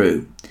be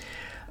true.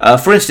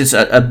 For instance,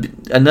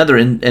 another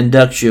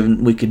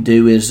induction we could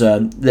do is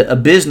that a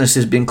business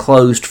has been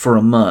closed for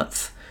a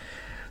month.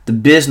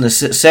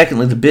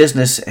 Secondly, the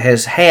business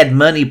has had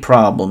money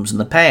problems in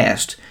the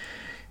past.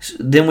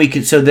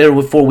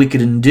 Therefore we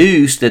could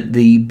induce that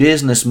the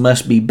business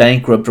must be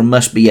bankrupt or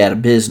must be out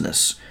of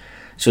business.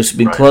 So it's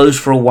been closed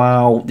for a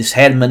while. It's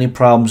had money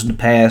problems in the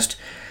past.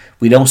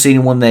 We don't see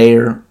anyone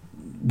there.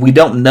 We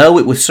don't know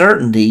it with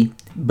certainty,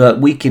 but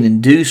we can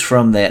induce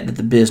from that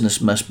the business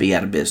must be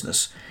out of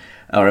business,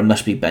 or it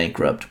must be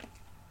bankrupt.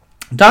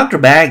 Dr.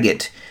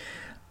 Baggett,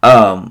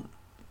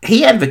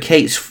 he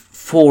advocates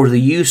for the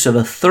use of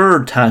a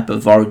third type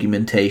of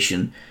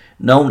argumentation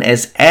known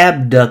as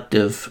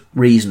abductive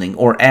reasoning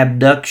or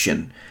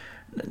abduction.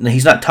 Now,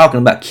 he's not talking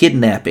about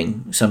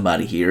kidnapping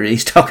somebody here.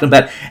 He's talking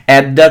about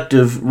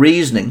abductive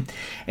reasoning.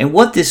 And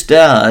what this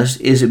does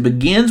is it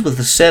begins with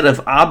a set of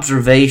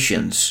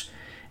observations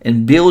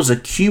and builds a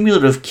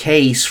cumulative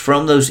case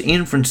from those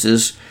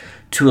inferences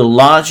to a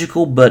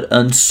logical but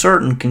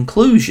uncertain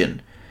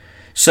conclusion.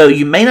 So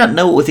you may not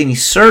know it with any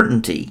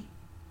certainty,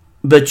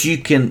 but you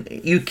can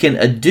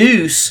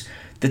adduce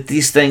that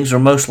these things are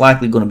most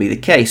likely going to be the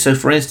case. So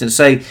for instance,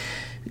 say,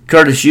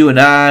 Curtis, you and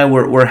I,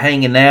 we're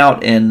hanging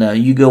out, and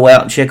you go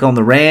out and check on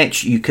the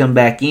ranch, you come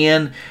back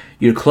in,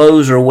 your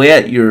clothes are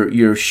wet,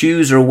 your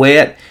shoes are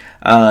wet,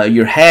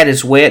 your hat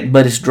is wet,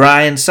 but it's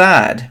dry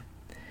inside.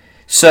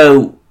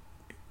 So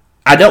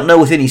I don't know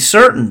with any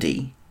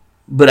certainty,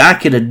 but I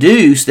could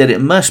adduce that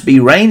it must be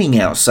raining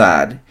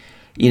outside,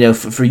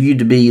 for you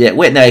to be that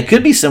wet. Now, it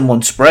could be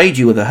someone sprayed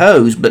you with a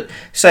hose, but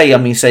say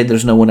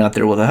there's no one out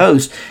there with a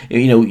hose.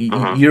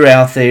 You're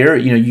out there,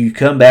 you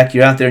come back,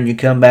 you're out there, and you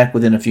come back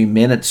within a few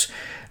minutes.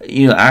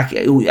 You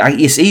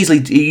could easily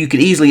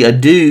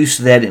adduce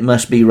that it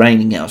must be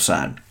raining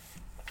outside.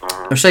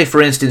 Or say,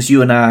 for instance,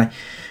 you and I,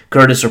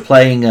 Curtis, are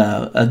playing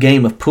a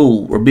game of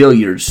pool or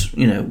billiards,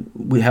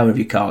 however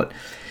you call it.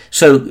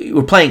 So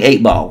we're playing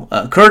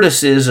 8-ball.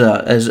 Curtis is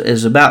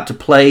about to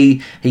play.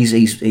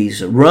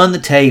 He's run the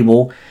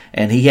table,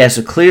 and he has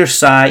a clear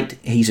sight.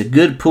 He's a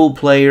good pool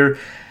player,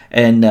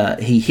 and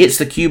he hits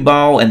the cue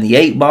ball, and the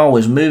 8-ball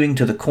is moving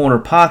to the corner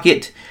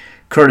pocket.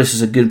 Curtis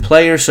is a good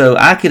player, so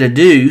I could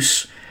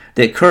adduce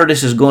that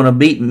Curtis is going to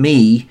beat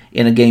me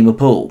in a game of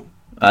pool.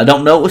 I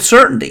don't know it with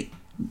certainty,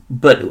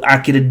 but I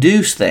could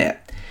adduce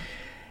that.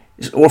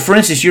 Or for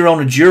instance, you're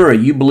on a jury.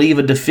 You believe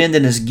a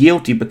defendant is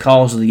guilty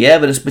because of the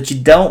evidence, but you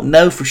don't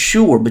know for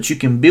sure. But you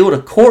can build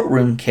a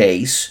courtroom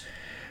case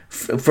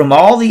from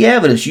all the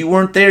evidence. You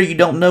weren't there. You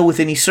don't know with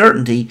any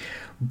certainty.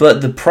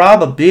 But the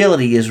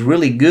probability is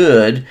really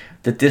good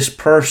that this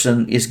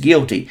person is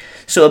guilty.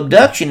 So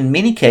abduction in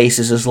many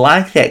cases is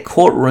like that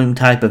courtroom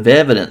type of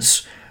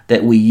evidence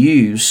that we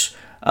use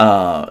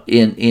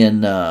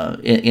in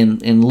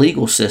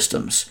legal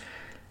systems.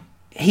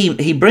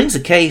 He brings a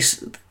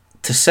case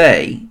to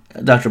say,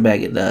 Dr.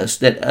 Baggett does,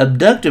 that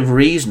abductive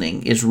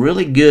reasoning is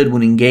really good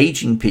when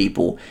engaging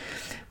people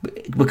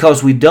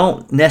because we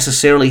don't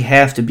necessarily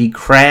have to be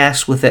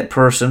crass with that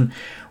person.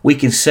 We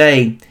can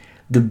say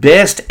the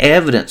best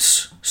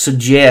evidence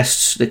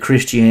suggests that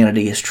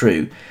Christianity is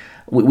true.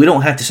 We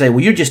don't have to say,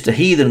 well, you're just a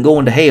heathen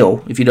going to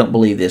hell if you don't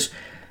believe this.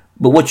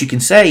 But what you can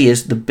say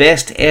is the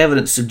best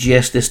evidence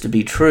suggests this to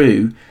be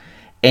true,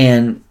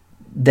 and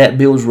that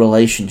builds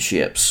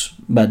relationships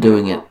by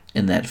doing it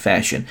in that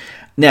fashion.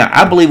 Now,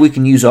 I believe we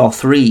can use all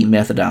three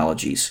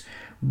methodologies,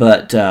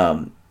 but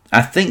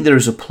I think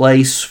there's a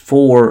place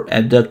for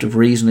abductive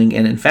reasoning,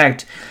 and in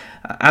fact,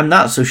 I'm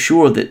not so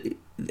sure that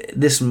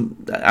this.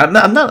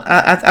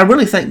 I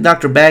really think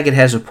Dr. Baggett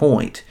has a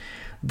point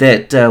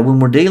that when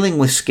we're dealing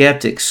with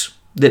skeptics,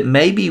 that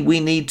maybe we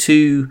need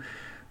to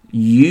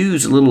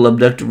use a little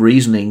abductive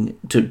reasoning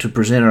to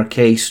present our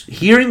case,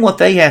 hearing what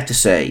they have to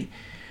say.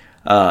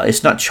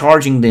 It's not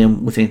charging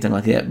them with anything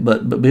like that,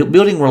 but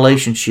building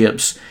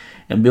relationships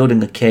and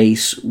building a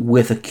case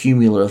with a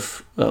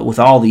cumulative, with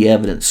all the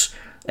evidence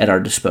at our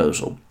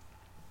disposal.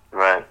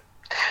 Right.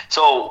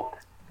 So,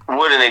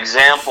 would an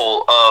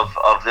example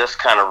of this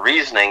kind of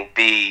reasoning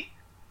be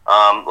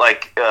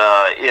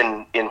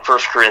in 1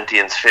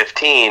 Corinthians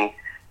 15,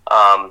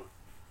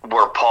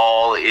 where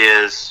Paul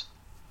is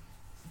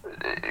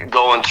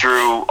going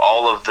through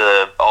all of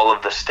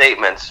the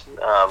statements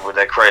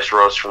that Christ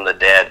rose from the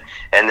dead,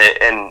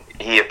 and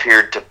he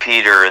appeared to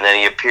Peter, and then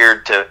he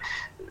appeared to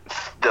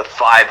the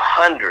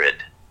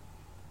 500.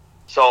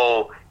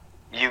 So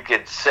you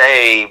could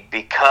say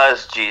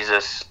because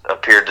Jesus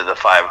appeared to the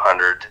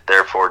 500,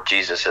 therefore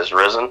Jesus has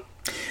risen.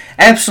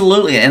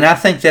 Absolutely, and I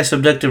think that's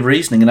abductive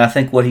reasoning, and I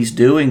think what he's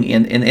doing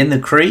in the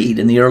creed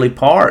in the early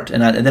part,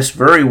 and that's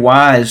very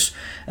wise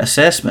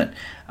assessment.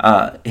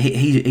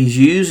 He's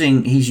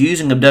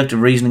using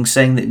abductive reasoning,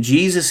 saying that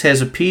Jesus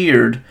has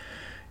appeared,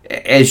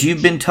 as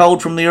you've been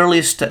told from the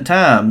earliest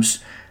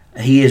times.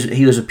 He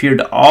has appeared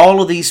to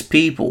all of these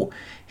people.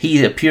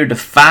 He appeared to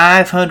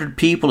 500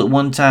 people at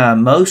one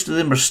time. Most of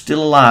them are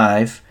still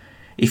alive.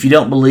 If you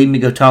don't believe me,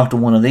 go talk to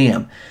one of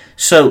them.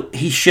 So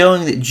he's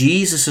showing that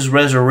Jesus'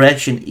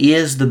 resurrection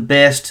is the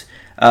best.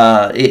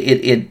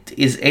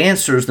 It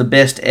answers the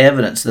best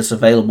evidence that's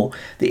available.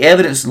 The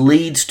evidence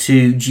leads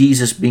to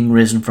Jesus being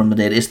risen from the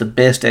dead. It's the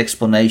best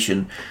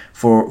explanation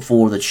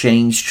for the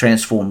changed,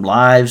 transformed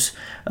lives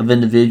of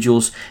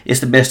individuals. It's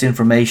the best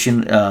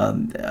information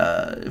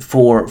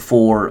for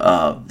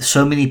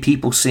so many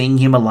people seeing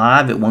him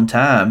alive at one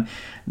time,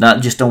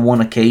 not just on one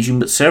occasion,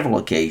 but several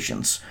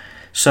occasions.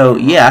 So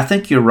yeah, I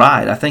think you're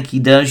right. I think he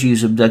does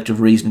use abductive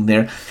reasoning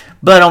there.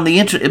 But the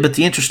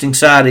interesting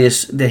side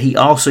is that he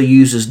also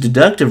uses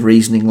deductive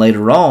reasoning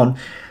later on,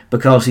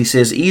 because he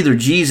says either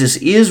Jesus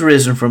is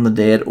risen from the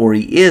dead or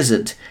he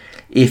isn't.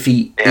 If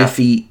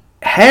he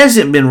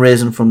hasn't been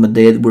risen from the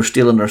dead, we're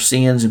still in our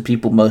sins and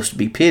people must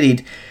be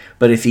pitied.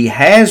 But if he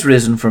has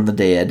risen from the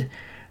dead,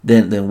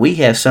 then we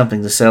have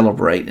something to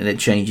celebrate, and it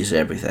changes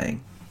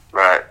everything.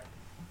 Right.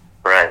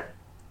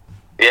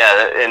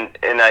 Yeah,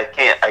 and I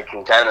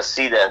can kind of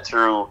see that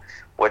through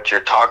what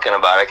you're talking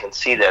about. I can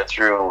see that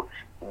through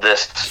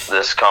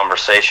this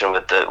conversation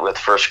with 1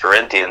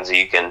 Corinthians.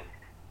 1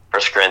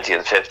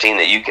 Corinthians 15,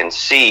 that you can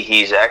see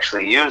he's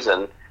actually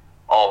using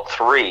all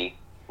three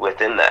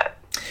within that.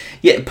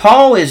 Yeah,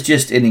 Paul is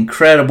just an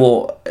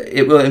incredible.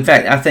 In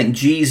fact, I think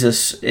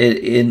Jesus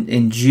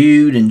in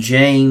Jude and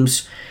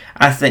James,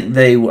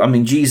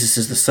 Jesus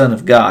is the Son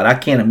of God. I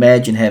can't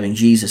imagine having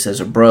Jesus as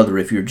a brother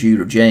if you're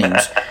Jude or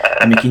James.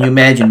 Can you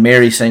imagine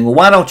Mary saying, well,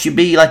 why don't you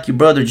be like your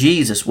brother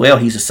Jesus? Well,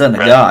 he's the Son of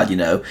God,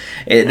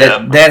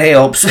 That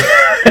helps.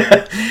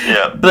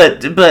 Yeah.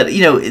 But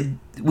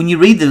when you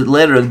read the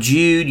letter of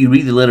Jude, you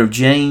read the letter of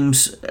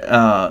James,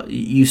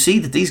 you see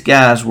that these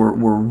guys were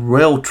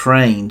well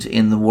trained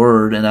in the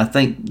Word, and I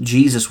think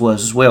Jesus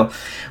was as well.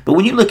 But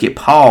when you look at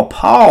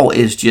Paul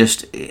is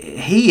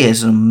he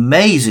has an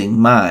amazing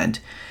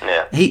mind.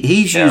 Yeah.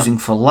 He's using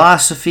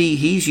philosophy.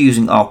 He's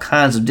using all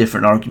kinds of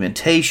different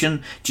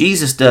argumentation.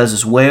 Jesus does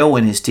as well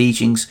in his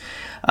teachings.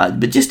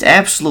 But just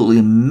absolutely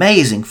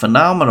amazing,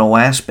 phenomenal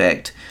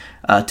aspect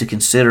to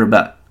consider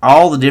about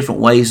all the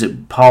different ways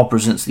that Paul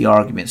presents the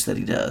arguments that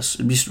he does.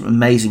 Just an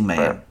amazing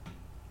man.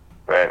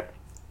 Right.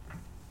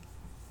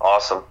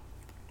 Awesome.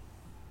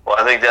 Well,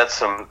 I think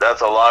that's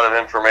a lot of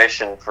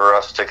information for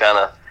us to kind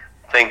of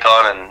think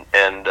on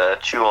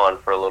and chew on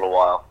for a little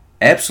while.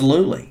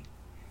 Absolutely.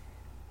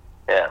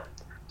 Yeah.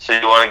 So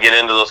you want to get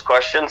into those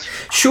questions?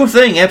 Sure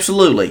thing,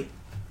 absolutely.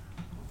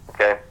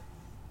 Okay.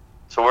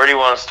 So where do you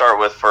want to start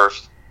with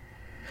first?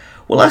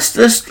 Well,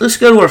 let's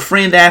go to our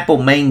friend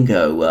Apple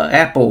Mango.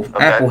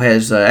 Apple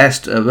has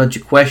asked a bunch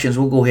of questions.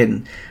 We'll go ahead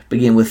and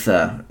begin with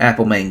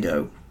Apple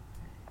Mango.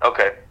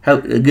 Okay. A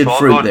good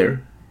fruit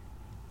there.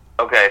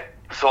 Okay,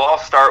 so I'll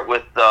start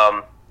with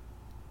the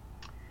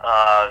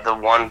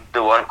one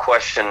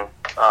question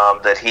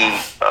that he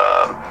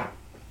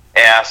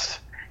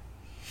asked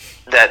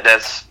that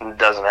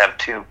doesn't have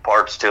two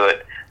parts to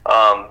it.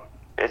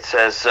 It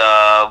says,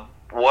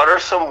 what are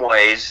some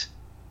ways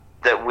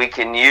that we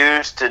can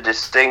use to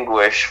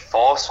distinguish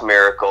false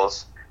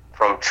miracles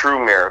from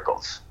true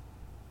miracles?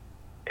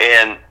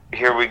 And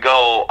here we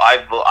go.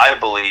 I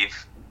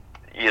believe,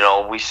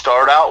 we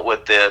start out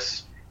with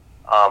this.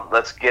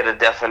 Let's get a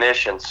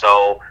definition.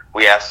 So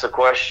we ask the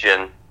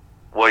question,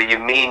 what do you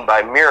mean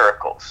by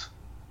miracles?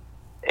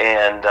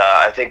 And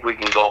I think we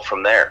can go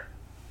from there.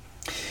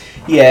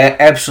 Yeah,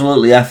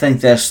 absolutely. I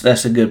think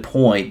that's a good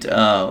point.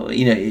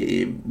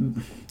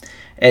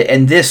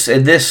 And this,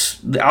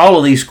 all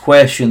of these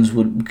questions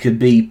could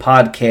be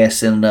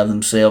podcasts in and of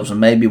themselves, and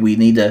maybe we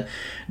need to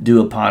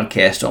do a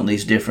podcast on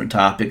these different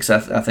topics.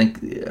 I think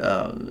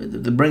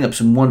they bring up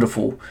some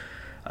wonderful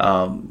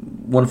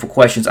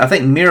questions. I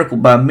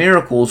think by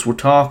miracles, we're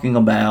talking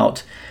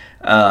about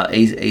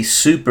a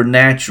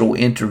supernatural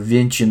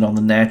intervention on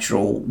the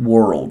natural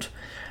world.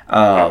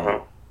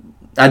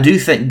 I do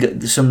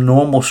think some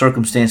normal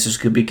circumstances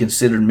could be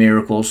considered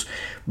miracles,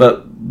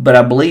 but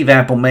I believe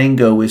Apple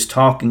Mango is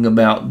talking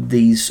about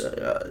these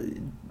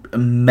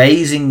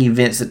amazing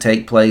events that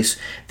take place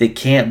that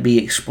can't be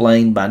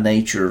explained by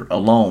nature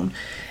alone.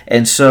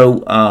 And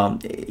so,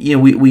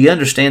 we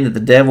understand that the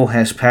devil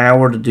has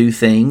power to do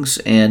things,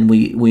 and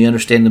we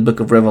understand in the book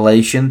of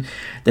Revelation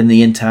that in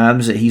the end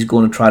times that he's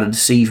going to try to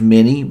deceive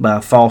many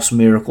by false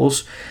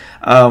miracles.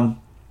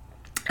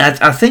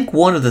 I think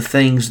one of the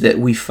things that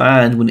we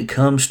find when it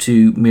comes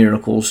to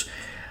miracles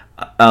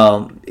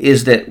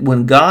is that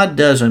when God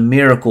does a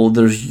miracle,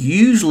 there's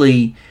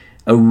usually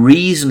a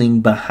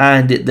reasoning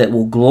behind it that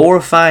will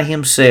glorify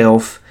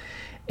Himself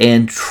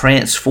and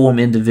transform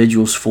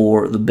individuals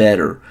for the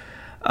better.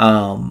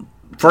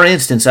 For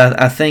instance,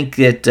 I think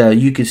that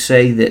you could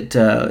say that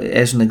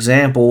as an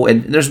example,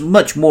 and there's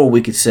much more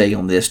we could say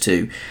on this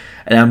too,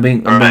 and I'm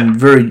being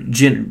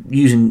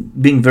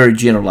very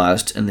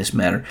generalized in this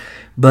matter.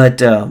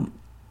 But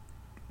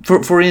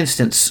for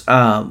instance,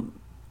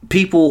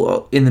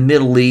 people in the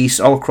Middle East,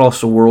 all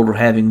across the world, are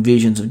having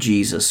visions of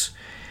Jesus.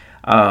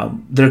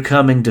 They're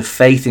coming to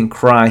faith in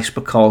Christ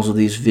because of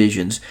these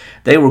visions.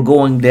 They were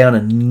going down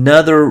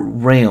another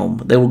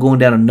realm. They were going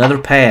down another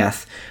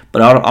path,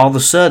 but all of a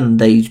sudden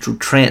they were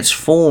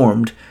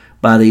transformed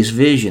by these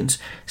visions.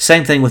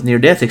 Same thing with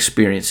near-death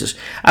experiences.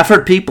 I've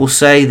heard people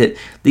say that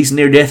these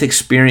near-death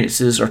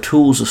experiences are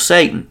tools of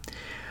Satan.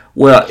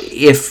 Well,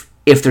 if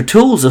they're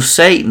tools of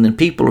Satan and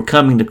people are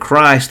coming to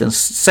Christ, then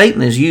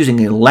Satan is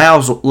using a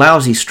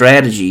lousy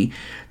strategy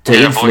to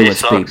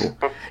influence people.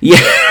 Yeah.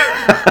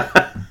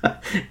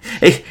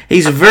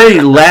 He's a very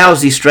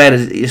lousy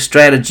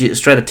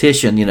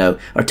strategician, or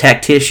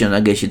tactician, I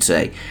guess you'd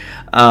say.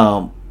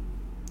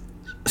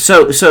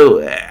 So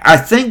I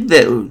think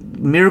that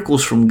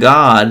miracles from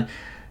God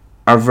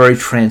are very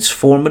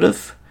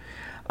transformative,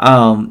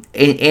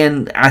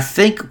 and I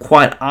think,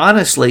 quite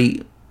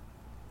honestly,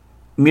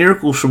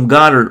 miracles from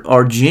God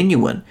are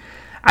genuine.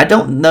 I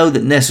don't know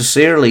that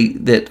necessarily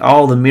that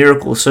all the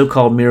miracles,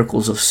 so-called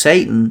miracles of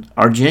Satan,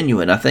 are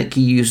genuine. I think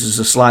he uses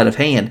a sleight of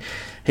hand.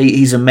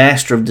 He's a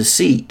master of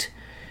deceit.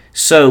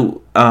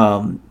 So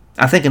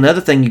I think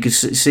another thing you could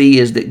see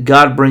is that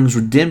God brings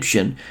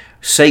redemption,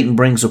 Satan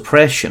brings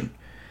oppression.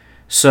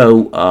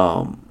 So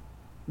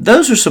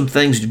those are some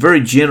things,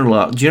 very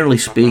generally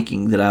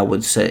speaking, that I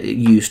would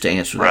use to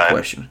answer that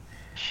question.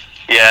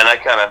 Yeah, and I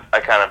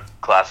kind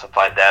of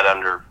classified that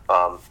under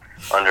the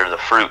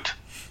fruit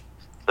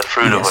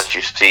yes. of what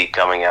you see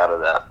coming out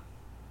of that.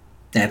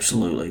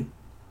 Absolutely.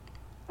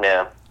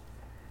 Yeah.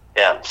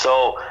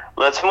 So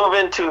let's move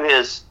into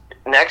his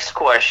next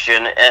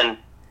question, and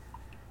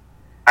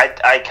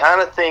I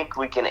kind of think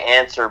we can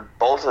answer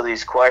both of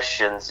these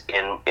questions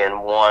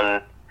in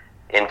one,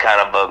 in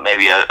kind of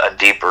maybe a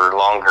deeper,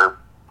 longer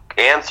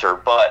answer.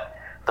 But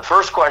the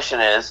first question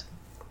is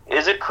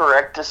it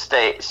correct to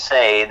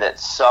say that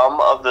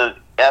some of the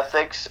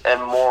ethics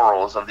and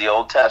morals of the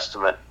Old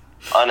Testament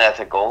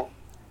unethical,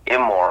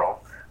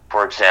 immoral,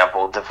 for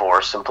example,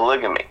 divorce and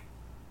polygamy?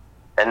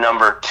 And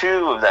number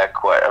two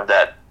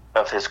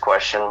of his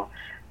question,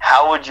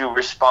 how would you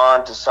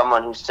respond to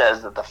someone who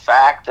says that the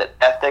fact that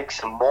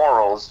ethics and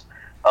morals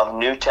of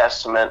New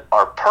Testament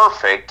are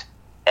perfect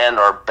and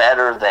are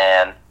better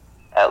than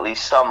at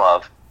least some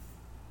of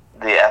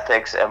the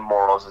ethics and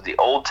morals of the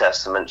Old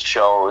Testament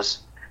shows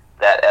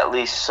that at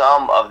least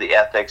some of the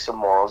ethics and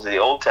morals of the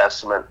Old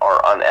Testament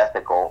are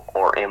unethical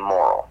or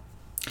immoral?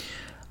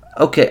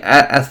 Okay,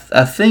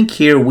 I think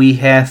here we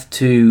have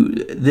to,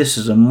 this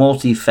is a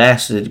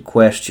multifaceted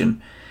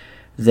question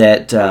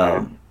that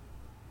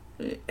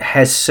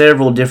has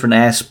several different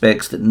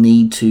aspects that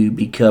need to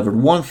be covered.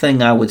 One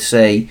thing I would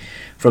say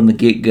from the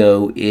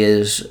get-go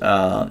is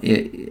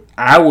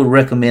I would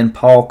recommend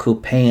Paul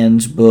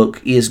Copan's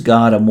book, Is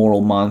God a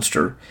Moral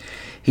Monster?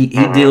 He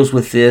deals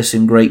with this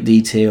in great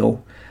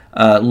detail,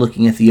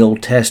 looking at the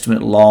Old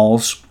Testament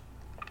laws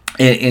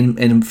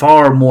in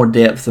far more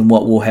depth than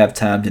what we'll have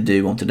time to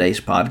do on today's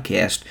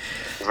podcast.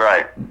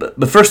 Right.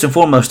 But first and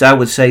foremost, I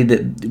would say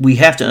that we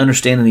have to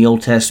understand in the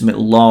Old Testament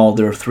law,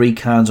 there are three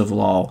kinds of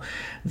law.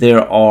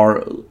 There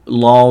are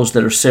laws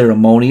that are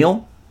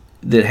ceremonial,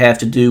 that have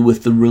to do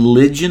with the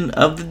religion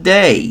of the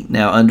day.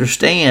 Now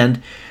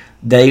understand,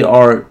 they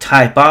are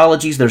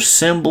typologies, they're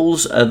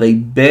symbols of a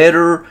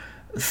better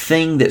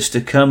thing that's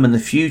to come in the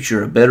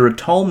future, a better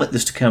atonement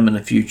that's to come in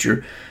the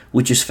future,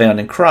 which is found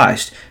in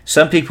Christ.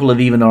 Some people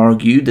have even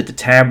argued that the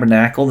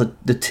tabernacle,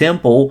 the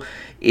temple,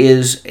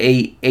 is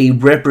a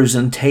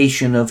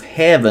representation of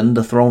heaven,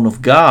 the throne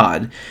of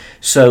God.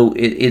 So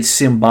it's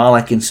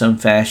symbolic in some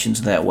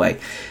fashions that way.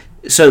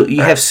 So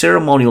you have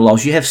ceremonial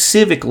laws, you have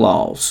civic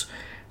laws.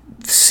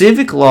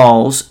 Civic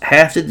laws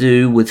have to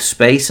do with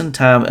space and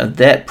time of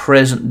that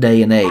present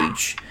day and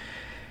age.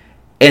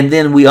 And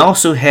then we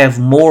also have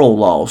moral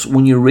laws.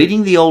 When you're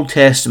reading the Old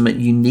Testament,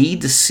 you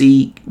need to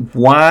see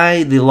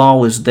why the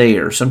law is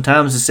there.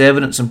 Sometimes it's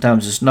evident,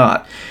 sometimes it's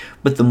not.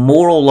 But the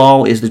moral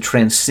law is the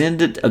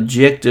transcendent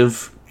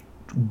objective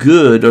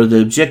good, or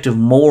the objective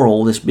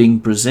moral that's being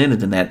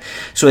presented in that.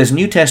 So as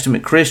New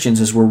Testament Christians,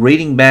 as we're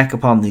reading back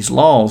upon these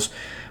laws,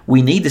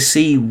 we need to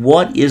see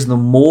what is the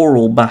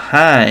moral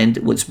behind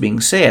what's being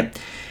said.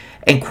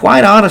 And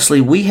quite honestly,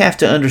 we have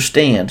to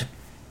understand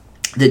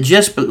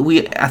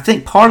that I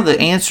think part of the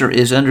answer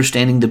is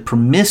understanding the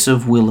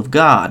permissive will of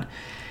God.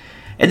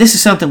 And this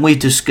is something we've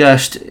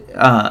discussed.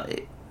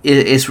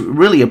 It's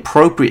really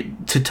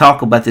appropriate to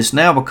talk about this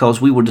now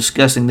because we were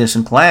discussing this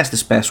in class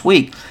this past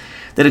week,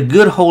 that a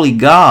good holy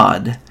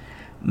God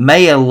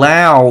may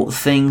allow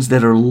things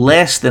that are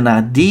less than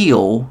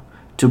ideal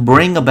to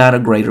bring about a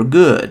greater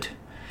good.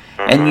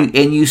 And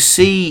you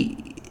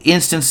see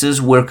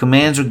instances where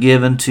commands are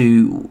given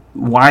to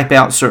wipe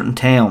out certain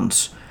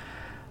towns.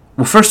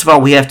 Well, first of all,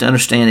 we have to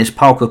understand, as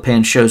Paul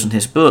Copan shows in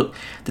his book,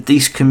 that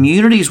these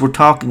communities we're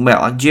talking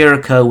about, like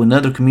Jericho and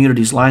other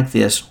communities like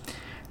this,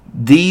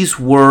 these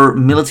were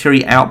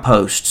military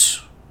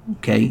outposts.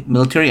 Okay,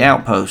 military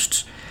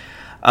outposts.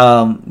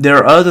 There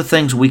are other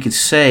things we could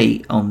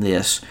say on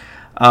this.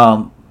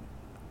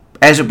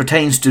 As it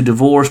pertains to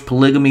divorce,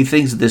 polygamy,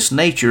 things of this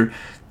nature,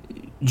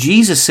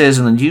 Jesus says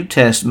in the New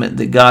Testament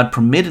that God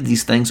permitted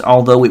these things,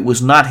 although it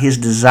was not His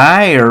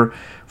desire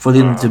for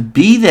them to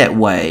be that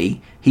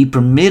way. He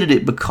permitted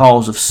it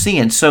because of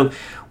sin. So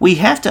we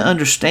have to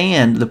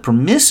understand the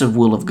permissive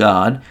will of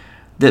God,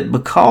 that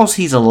because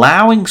He's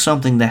allowing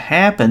something to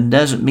happen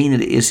doesn't mean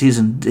it is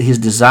His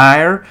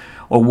desire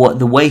or what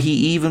the way He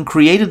even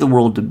created the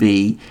world to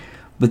be.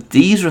 But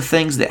these are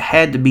things that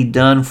had to be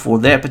done for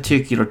that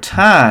particular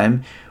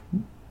time,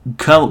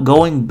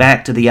 going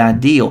back to the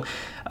ideal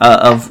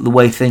of the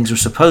way things are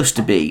supposed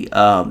to be.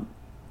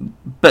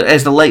 But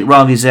as the late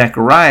Ravi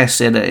Zacharias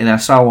said, and I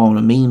saw on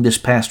a meme this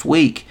past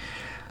week,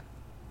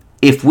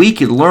 if we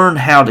could learn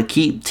how to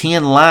keep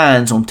 10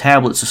 lines on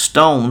tablets of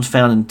stones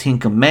found in 10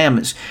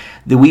 Commandments,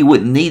 then we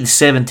wouldn't need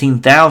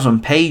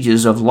 17,000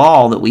 pages of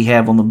law that we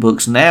have on the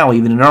books now,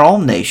 even in our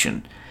own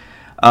nation.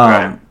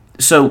 Right.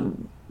 So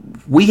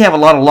we have a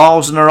lot of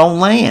laws in our own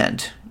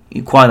land,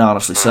 quite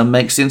honestly. Some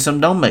make sense,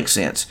 some don't make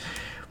sense.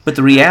 But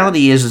the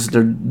reality is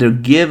they're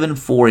given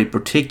for a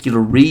particular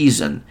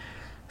reason.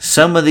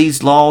 Some of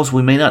these laws,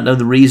 we may not know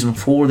the reason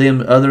for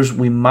them. Others,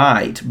 we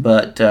might.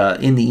 But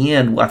in the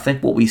end, I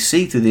think what we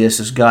see through this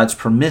is God's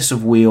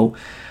permissive will,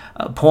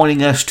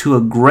 pointing us to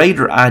a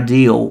greater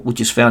ideal, which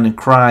is found in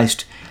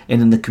Christ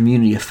and in the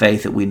community of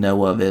faith that we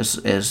know of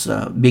as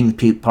being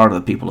part of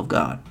the people of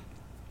God.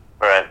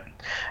 Right.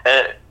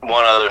 And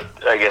one other,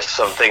 I guess,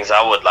 some things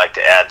I would like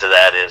to add to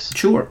that is,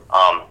 sure,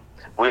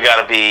 we've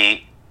got to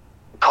be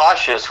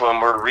cautious when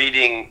we're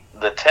reading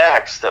the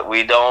text that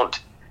we don't.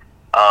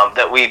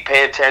 That we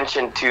pay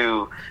attention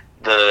to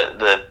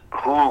the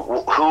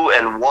who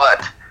and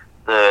what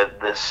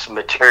this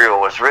material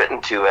was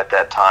written to at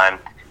that time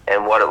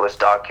and what it was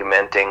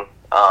documenting.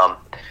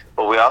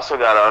 But we also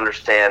got to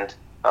understand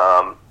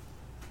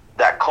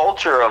that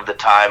culture of the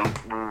time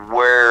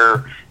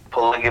where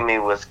polygamy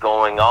was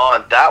going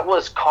on. That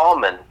was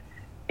common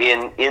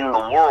in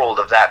the world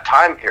of that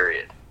time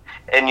period.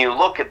 And you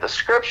look at the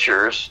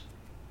scriptures,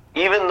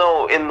 even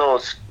though in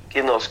those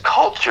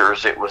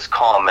cultures it was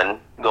common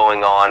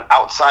going on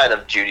outside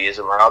of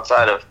Judaism or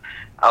outside of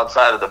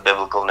the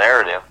biblical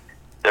narrative.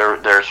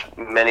 There's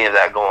many of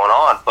that going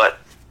on, but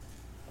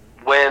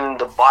when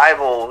the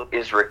Bible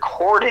is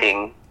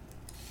recording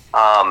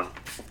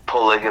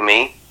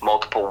polygamy,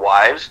 multiple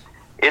wives,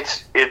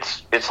 it's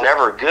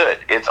never good.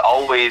 It's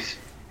always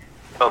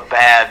a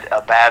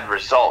bad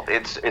result.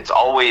 It's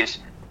always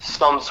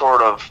some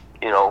sort of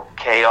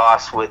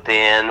chaos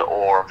within,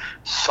 or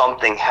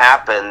something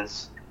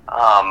happens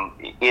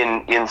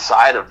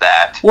inside of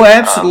that. Well,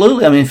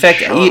 absolutely. I mean, in fact,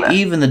 that.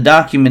 even the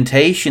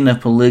documentation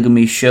of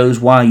polygamy shows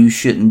why you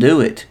shouldn't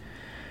do it.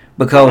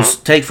 Because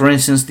take for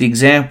instance the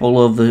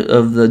example of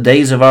the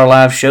Days of Our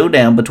Lives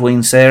showdown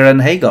between Sarah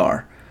and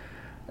Hagar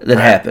that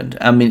happened.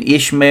 I mean,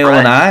 Ishmael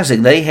and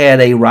Isaac, they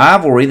had a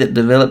rivalry that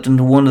developed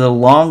into one of the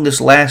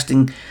longest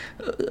lasting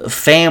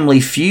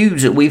family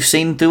feuds that we've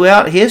seen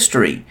throughout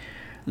history.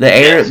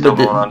 Still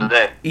going on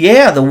today.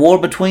 Yeah, the war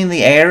between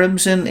the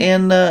Arabs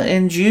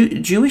and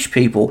Jewish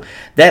people,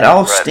 that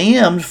all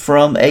stemmed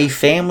from a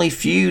family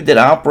feud that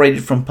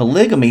operated from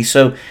polygamy.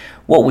 So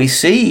what we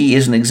see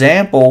is an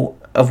example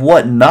of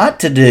what not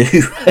to do.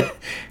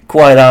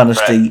 Quite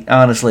honestly,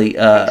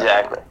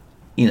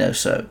 exactly.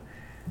 So.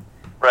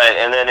 Right,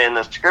 and then in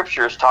the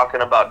scriptures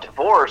talking about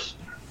divorce,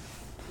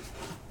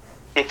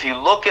 if you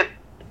look at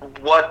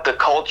what the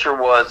culture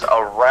was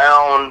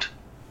around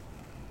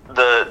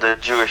the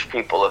Jewish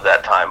people of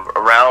that time,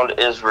 around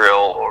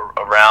Israel or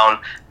around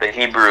the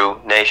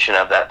Hebrew nation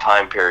of that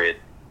time period,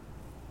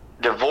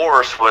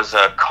 divorce was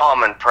a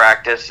common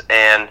practice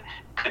and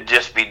could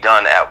just be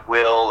done at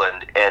will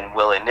and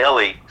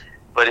willy-nilly.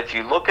 But if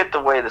you look at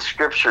the way the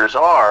scriptures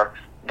are,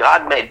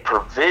 God made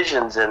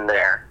provisions in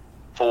there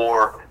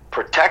for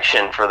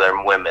protection for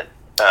their women,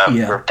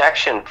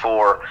 protection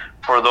for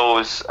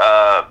those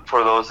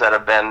that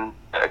have been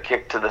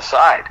kicked to the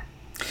side.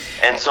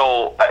 And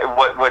so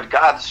what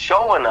God's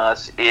showing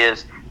us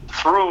is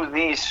through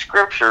these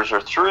scriptures or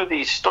through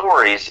these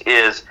stories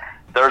is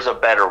there's a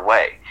better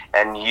way.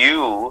 And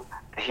you,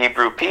 the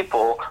Hebrew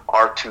people,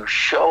 are to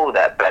show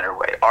that better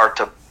way, are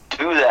to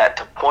do that,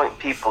 to point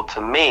people to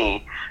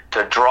me,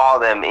 to draw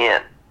them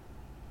in.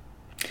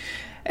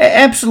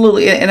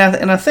 Absolutely, and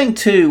I think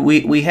too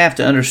we have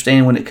to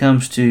understand when it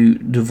comes to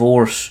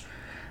divorce,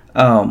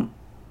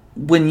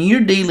 when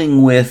you're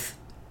dealing with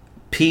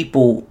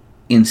people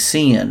in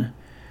sin,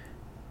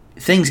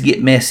 things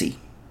get messy.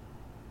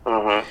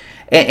 Mm-hmm.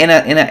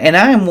 And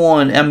I am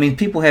one. I mean,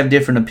 people have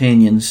different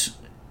opinions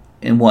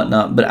and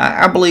whatnot, but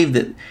I believe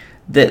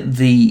that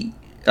the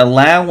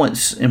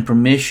allowance and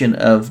permission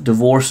of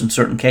divorce in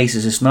certain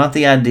cases is not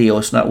the ideal.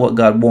 It's not what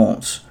God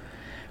wants.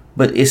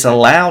 But it's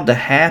allowed to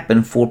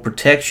happen for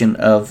protection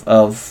of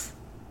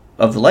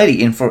the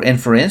lady, and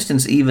for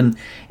instance, even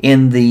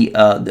in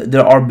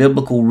there are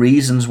biblical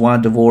reasons why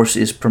divorce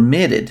is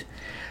permitted,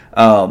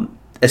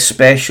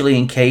 especially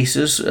in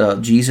cases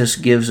Jesus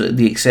gives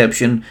the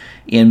exception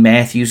in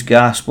Matthew's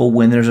gospel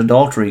when there's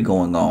adultery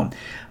going on.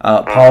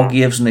 Paul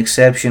gives an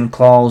exception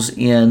clause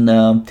in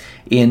 1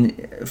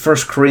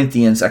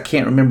 Corinthians. I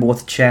can't remember what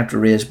the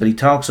chapter is, but he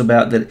talks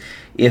about that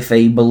if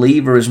a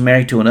believer is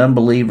married to an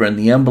unbeliever and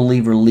the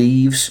unbeliever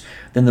leaves,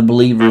 then the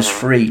believer is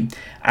free.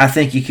 I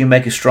think you can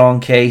make a strong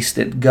case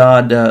that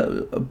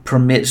God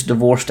permits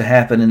divorce to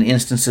happen in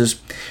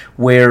instances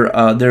where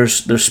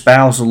there's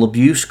spousal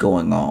abuse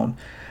going on.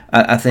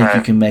 I think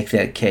you can make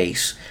that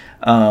case.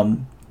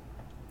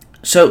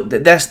 So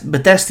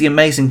that's the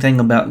amazing thing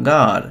about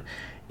God,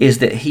 is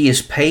that He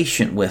is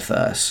patient with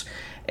us,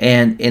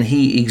 and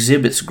He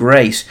exhibits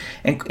grace.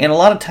 And a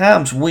lot of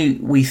times we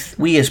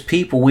as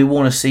people,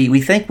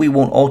 we think we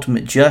want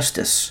ultimate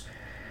justice.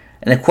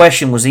 And the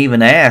question was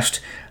even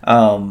asked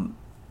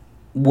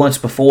once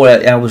before.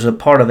 I was a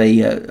part of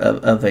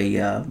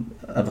a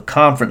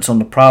conference on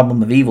the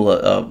problem of evil,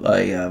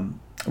 a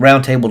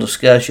roundtable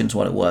discussion is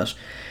what it was.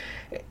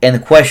 And the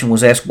question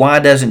was asked, why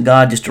doesn't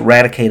God just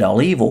eradicate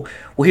all evil?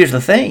 Well, here's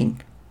the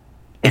thing.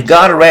 If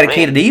God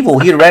eradicated evil,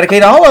 He'd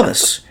eradicate all of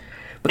us.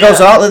 Because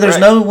there's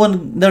no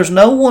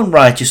one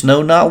righteous,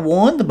 no, not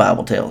one, the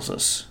Bible tells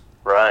us.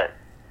 Right.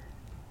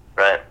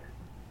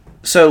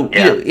 So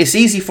it's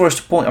easy for us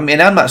to point. I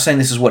mean, I'm not saying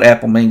this is what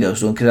Apple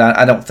Mango's doing, because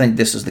I don't think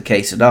this is the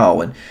case at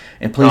all.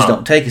 And please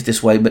don't take it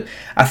this way. But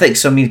I think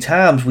so many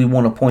times we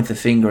want to point the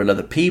finger at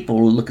other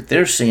people, look at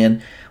their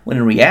sin, when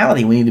in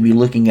reality we need to be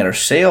looking at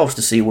ourselves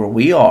to see where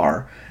we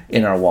are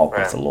in our walk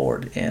with the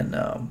Lord. And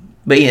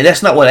but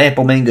that's not what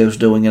Apple Mango's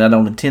doing, and I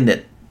don't intend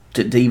that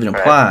to even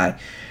imply.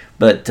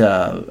 But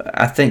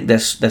I think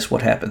that's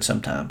what happens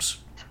sometimes.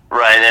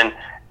 Right,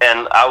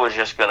 and I was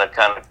just going to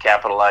kind of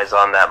capitalize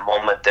on that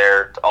moment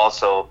there,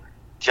 also,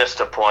 just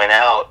to point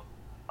out,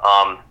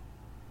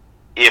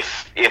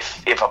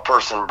 if a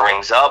person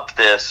brings up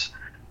this,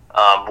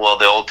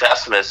 the Old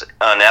Testament is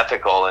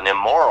unethical and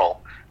immoral,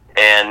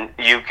 and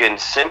you can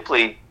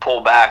simply pull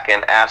back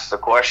and ask the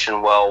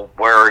question, well,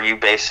 where are you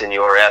basing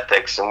your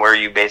ethics and where are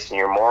you basing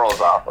your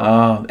morals off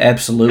of?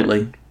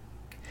 Absolutely.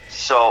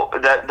 So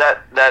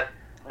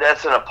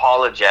that's an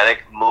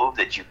apologetic move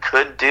that you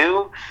could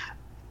do.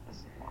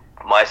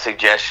 My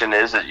suggestion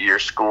is that you're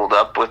schooled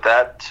up with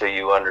that so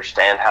you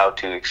understand how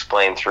to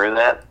explain through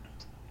that.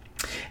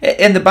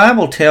 And the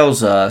Bible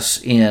tells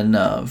us in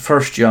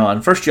 1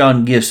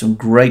 John gives some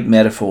great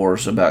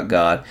metaphors about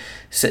God,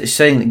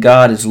 saying that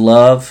God is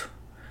love.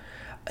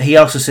 He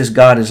also says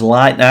God is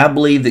light, and I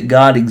believe that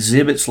God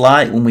exhibits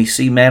light when we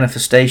see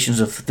manifestations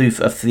of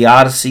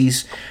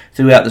theodicies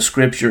throughout the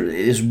Scripture. It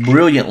is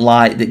brilliant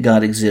light that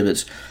God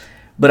exhibits.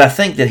 But I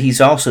think that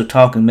he's also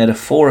talking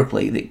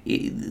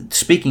metaphorically.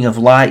 Speaking of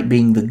light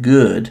being the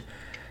good,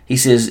 he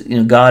says,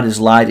 God is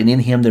light, and in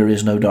him there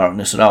is no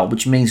darkness at all,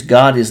 which means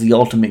God is the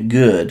ultimate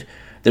good.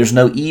 There's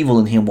no evil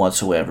in him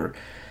whatsoever.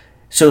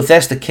 So if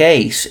that's the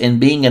case, and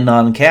being a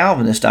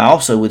non-Calvinist, I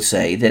also would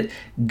say that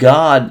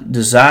God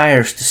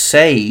desires to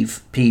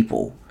save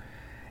people.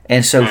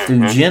 And so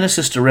through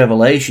Genesis to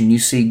Revelation, you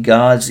see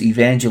God's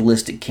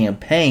evangelistic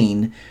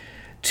campaign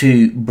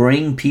to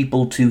bring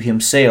people to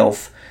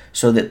himself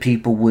so that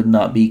people would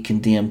not be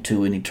condemned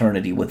to an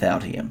eternity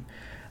without him.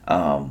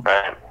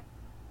 Right.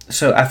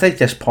 So I think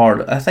that's part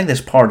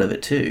of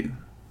it too.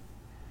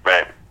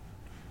 Right.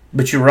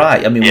 But you're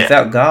right. I mean,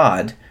 without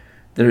God,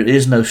 there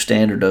is no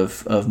standard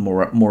of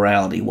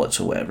morality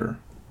whatsoever.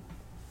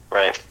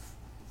 Right.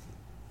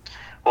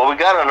 Well, we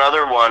got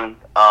another one,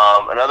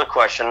 another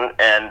question,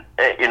 and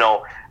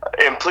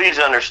and please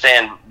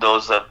understand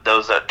those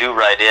that do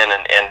write in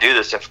and do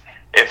this.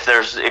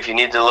 If you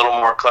need a little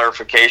more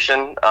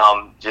clarification,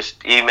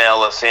 just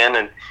email us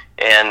in,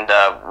 and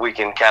we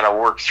can kind of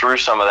work through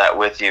some of that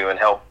with you and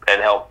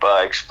help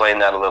explain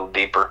that a little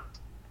deeper.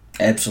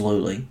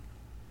 Absolutely.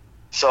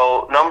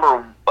 So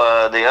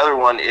the other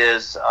one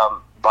is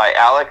by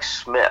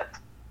Alex Smith.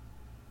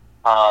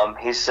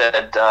 He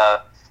said,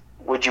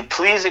 would you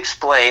please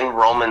explain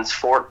Romans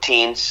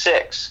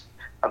 14:6?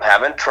 I'm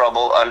having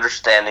trouble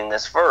understanding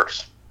this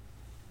verse.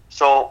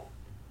 So,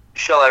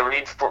 shall I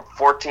read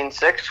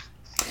 14:6?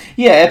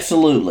 Yeah,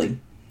 absolutely.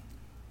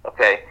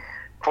 Okay.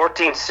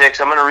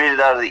 14:6, I'm going to read it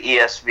out of the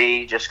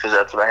ESV just because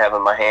that's what I have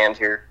in my hand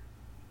here.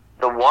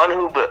 The one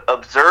who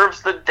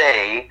observes the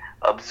day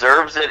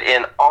observes it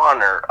in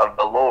honor of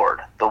the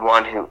Lord. The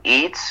one who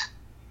eats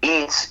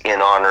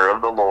in honor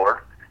of the Lord,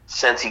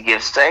 since he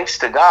gives thanks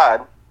to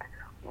God,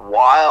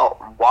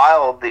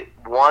 while the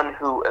one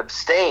who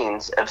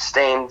abstains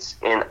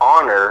in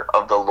honor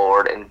of the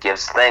Lord and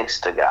gives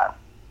thanks to God.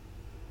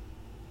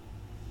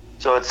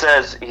 So it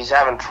says he's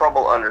having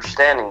trouble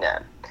understanding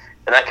that.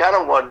 And I kind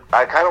of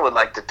would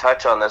like to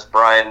touch on this,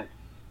 Brian.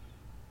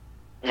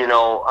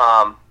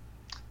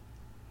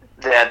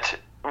 That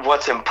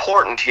what's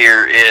important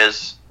here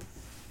is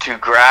to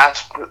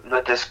grasp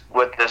that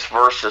what this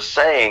verse is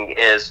saying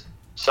is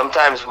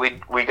sometimes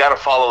we got to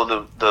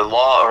follow the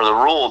law or the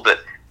rule that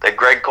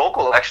Greg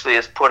Kokel actually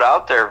has put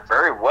out there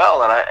very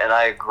well, and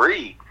I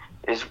agree,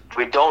 is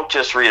we don't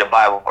just read a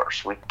Bible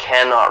verse. We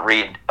cannot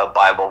read a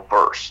Bible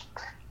verse.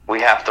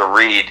 We have to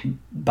read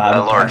a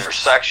larger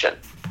section.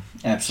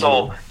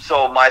 Absolutely.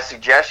 So my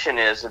suggestion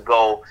is to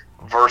go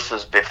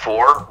verses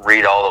before,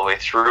 read all the way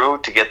through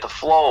to get the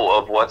flow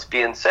of what's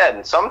being said.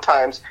 And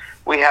sometimes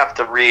we have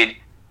to read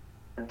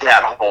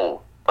that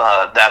whole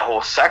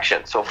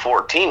section. So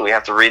 14, we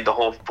have to read the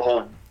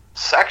whole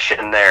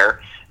section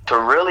there to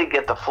really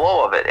get the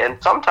flow of it.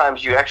 And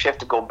sometimes you actually have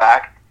to go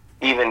back,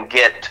 even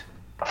get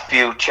a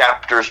few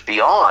chapters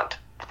beyond,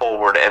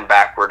 forward and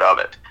backward of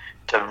it,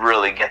 to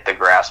really get the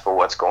grasp of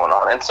what's going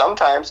on. And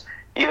sometimes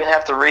you even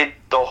have to read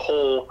the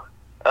whole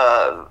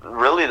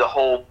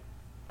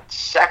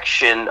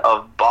section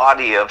of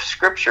body of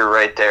Scripture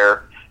right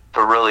there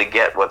to really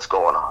get what's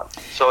going on.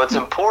 So it's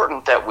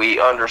important that we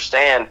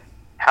understand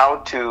how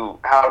to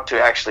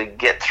actually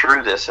get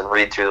through this and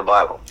read through the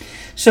Bible.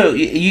 So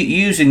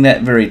using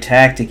that very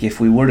tactic, if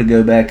we were to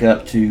go back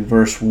up to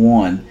verse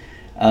 1,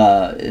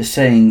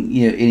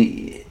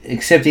 saying,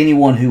 except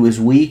anyone who is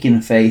weak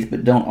in faith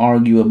but don't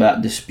argue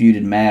about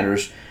disputed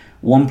matters,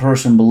 one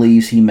person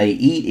believes he may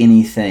eat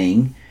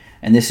anything,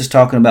 and this is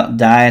talking about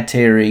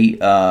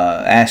dietary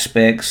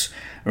aspects.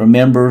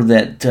 Remember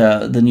that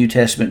the New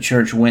Testament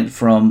church went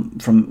from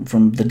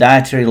the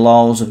dietary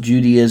laws of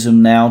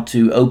Judaism now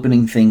to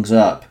opening things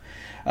up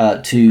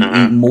to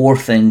eat more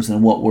things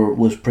than what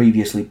was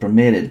previously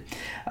permitted.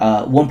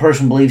 One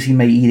person believes he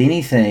may eat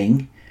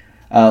anything,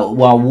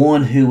 while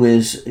one who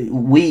is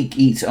weak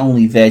eats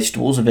only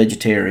vegetables, a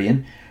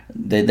vegetarian.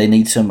 They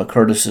need some of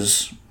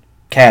Curtis's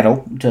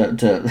cattle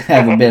to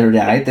have a better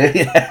diet.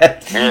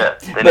 Yeah,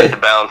 they need to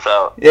balance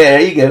out. Yeah,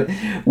 there you go.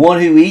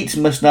 One who eats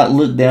must not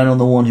look down on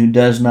the one who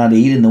does not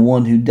eat, and the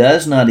one who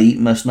does not eat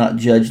must not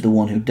judge the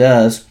one who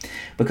does,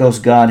 because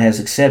God has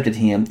accepted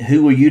him.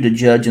 Who are you to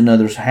judge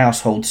another's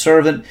household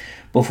servant?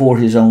 Before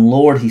his own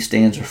Lord he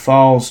stands or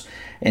falls,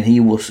 and he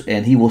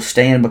will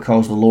stand,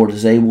 because the Lord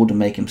is able to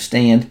make him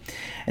stand.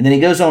 And then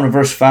he goes on to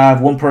verse 5,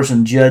 one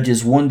person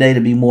judges one day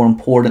to be more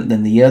important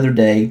than the other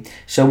day.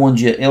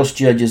 Someone else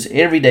judges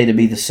every day to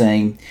be the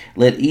same.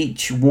 Let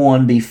each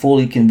one be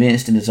fully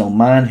convinced in his own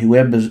mind.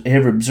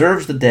 Whoever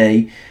observes the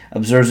day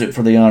observes it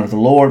for the honor of the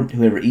Lord.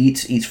 Whoever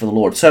eats for the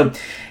Lord. So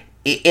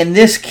in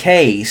this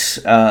case,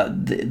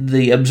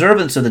 the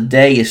observance of the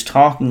day is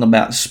talking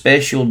about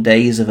special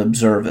days of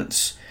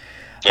observance.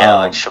 Yeah,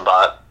 like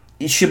Shabbat.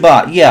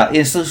 Shabbat, yeah.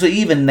 And so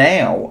even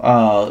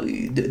now,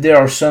 there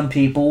are some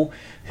people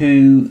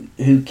who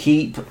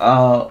keep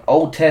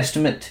Old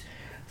Testament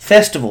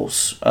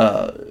festivals,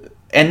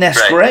 and that's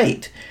right.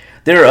 Great.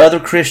 There are other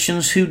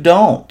Christians who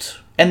don't,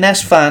 and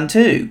that's fine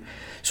too.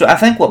 So I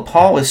think what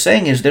Paul is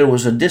saying is there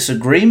was a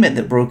disagreement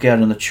that broke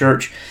out in the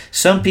church.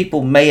 Some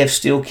people may have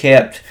still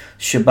kept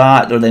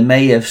Shabbat, or they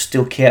may have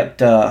still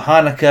kept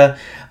Hanukkah,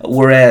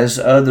 whereas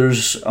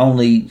others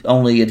only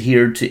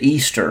adhered to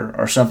Easter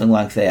or something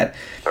like that.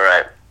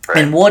 Right.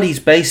 And what he's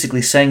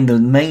basically saying, the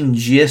main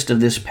gist of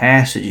this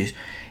passage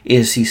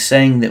is he's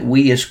saying that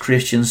we as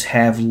Christians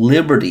have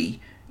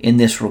liberty in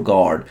this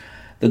regard.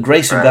 The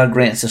grace of God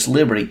grants us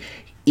liberty.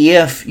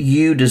 If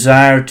you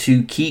desire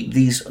to keep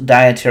these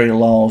dietary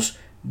laws,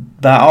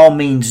 by all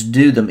means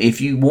do them. If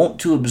you want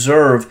to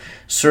observe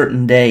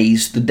certain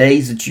days, the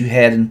days that you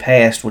had in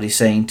past, what he's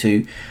saying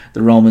to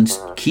the Romans,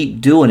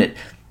 keep doing it.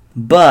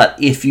 But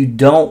if you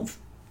don't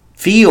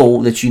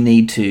feel that you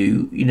need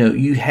to,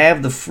 you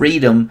have the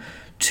freedom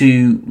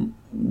to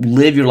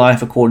live your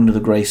life according to the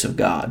grace of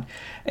God.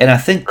 And I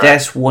think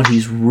that's what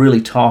he's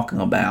really talking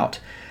about.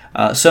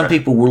 Some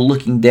people were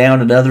looking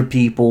down at other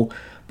people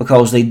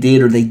because they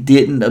did or they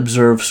didn't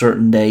observe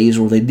certain days,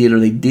 or they did or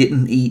they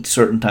didn't eat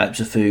certain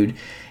types of food.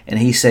 And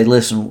he said,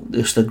 listen,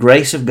 it's the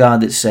grace of God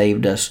that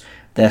saved us.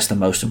 That's the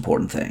most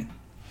important thing.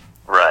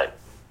 Right.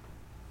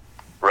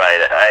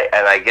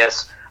 And I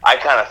guess I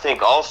kind of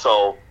think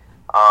also,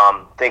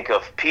 think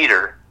of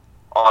Peter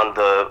on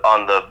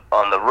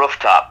the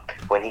rooftop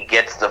when he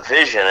gets the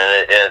vision,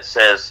 and it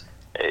says,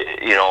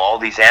 all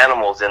these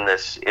animals in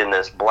this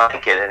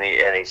blanket,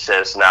 and he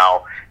says,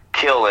 now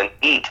kill and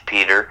eat,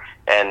 Peter.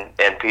 And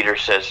Peter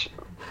says,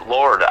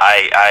 Lord,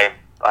 I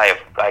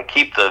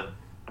keep the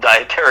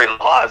dietary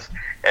laws,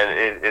 and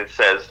it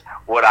says,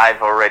 what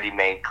I've already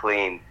made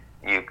clean,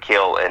 you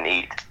kill and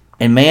eat.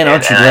 And man,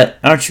 aren't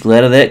you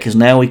glad of that? Because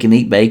now we can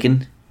eat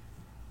bacon.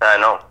 I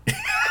know.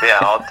 Yeah,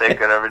 I'll take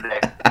it every day.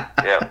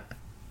 Yeah,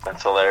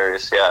 that's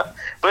hilarious. Yeah,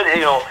 but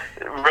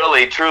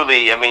really,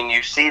 truly, I mean,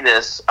 you see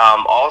this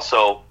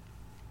also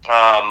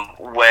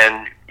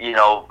when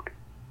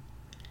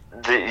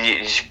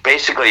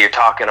basically you're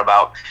talking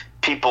about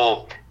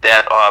people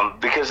that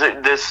because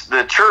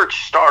the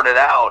church started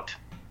out,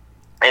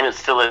 and it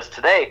still is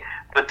today,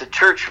 but the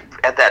church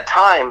at that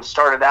time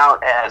started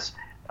out as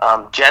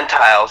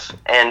Gentiles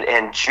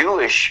and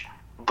Jewish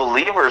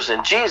believers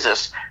in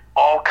Jesus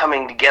all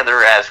coming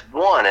together as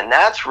one, and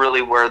that's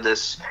really where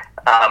this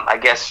I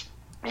guess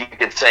you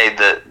could say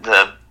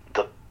the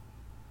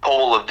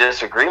pole of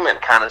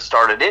disagreement kind of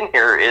started in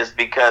here, is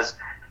because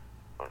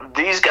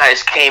these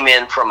guys came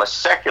in from a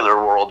secular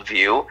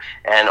worldview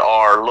and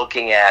are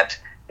looking at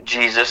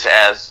Jesus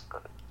as,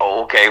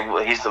 well,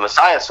 he's the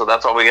Messiah, so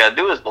that's all we got to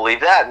do is believe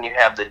that. And you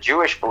have the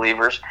Jewish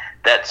believers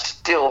that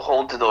still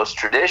hold to those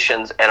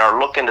traditions and are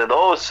looking to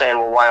those, saying,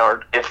 well, why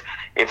aren't,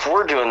 if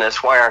we're doing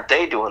this, why aren't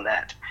they doing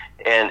that?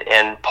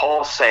 And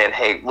Paul's saying,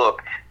 hey,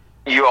 look,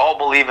 you all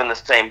believe in the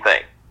same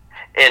thing,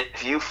 and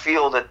if you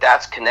feel that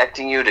that's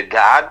connecting you to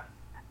God,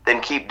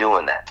 then keep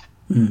doing that.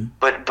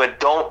 But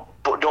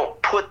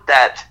don't put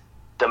that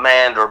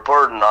demand or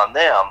burden on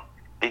them,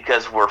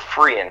 because we're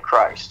free in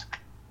Christ.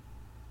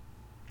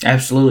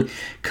 Absolutely.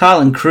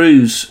 Colin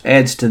Cruz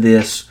adds to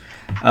this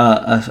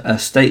a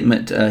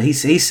statement. He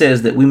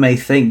says that we may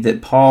think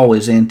that Paul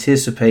is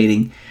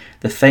anticipating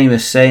the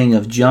famous saying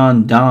of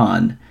John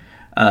Donne,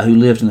 who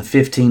lived in the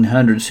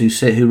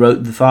 1500s, who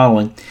wrote the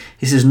following.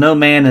 He says, "No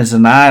man is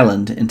an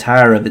island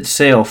entire of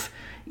itself.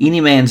 Any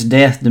man's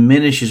death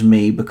diminishes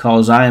me,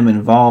 because I am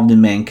involved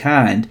in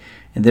mankind,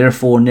 and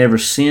therefore never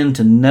sin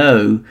to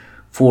know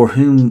for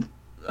whom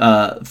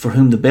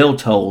the bell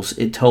tolls,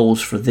 it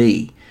tolls for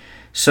thee."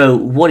 So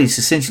what he's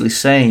essentially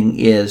saying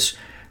is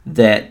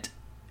that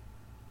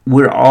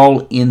we're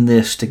all in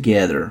this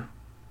together,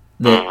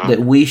 that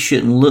we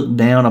shouldn't look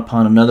down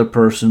upon another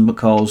person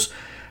because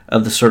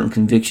of the certain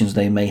convictions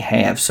they may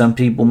have. Some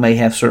people may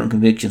have certain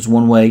convictions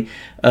one way,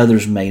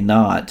 others may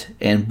not.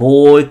 And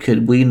boy,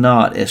 could we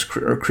not, as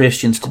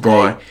Christians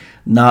today,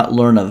 not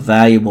learn a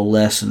valuable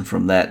lesson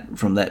from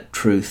that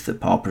truth that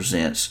Paul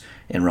presents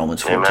in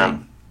Romans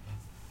 14.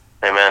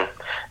 Amen.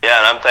 Yeah,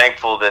 and I'm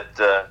thankful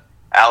that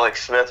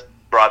Alex Smith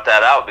brought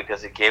that out,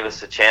 because it gave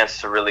us a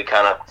chance to really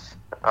kind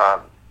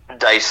of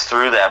dice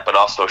through that, but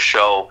also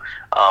show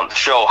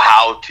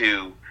how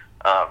to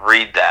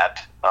read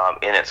that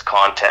in its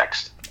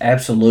context.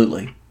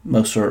 Absolutely.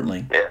 Most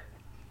certainly.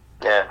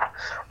 Yeah.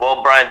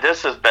 Well, Brian,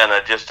 this has been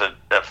just a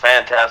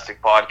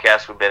fantastic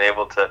podcast. We've been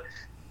able to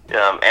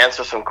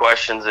answer some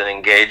questions and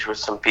engage with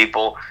some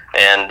people,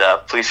 and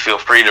please feel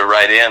free to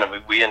write in. I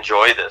mean, we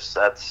enjoy this.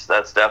 That's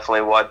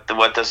definitely what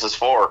this is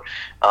for.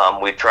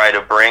 We try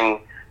to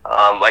bring,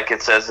 like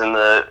it says in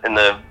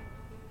the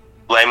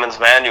layman's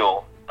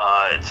manual,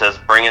 it says,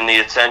 bringing the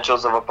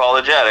essentials of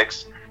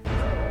apologetics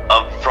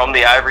from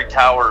the ivory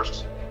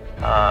towers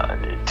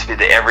to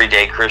the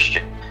everyday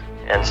Christian.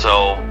 And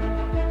so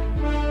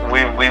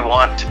we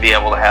want to be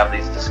able to have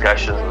these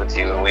discussions with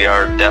you, and we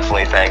are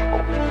definitely thankful.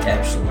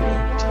 Absolutely.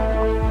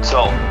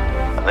 So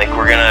I think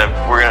we're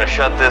gonna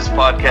shut this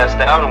podcast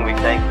down, and we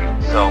thank you.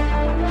 So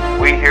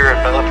we here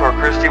at Bellator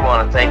Christi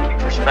want to thank you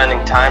for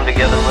spending time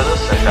together with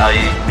us,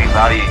 and we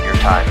value your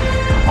time.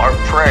 Our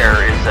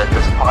prayer is that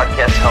this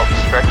podcast helps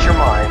stretch your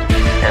mind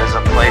and is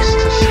a place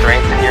to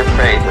strengthen your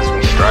faith as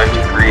we strive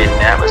to create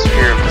an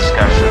atmosphere of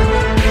discussion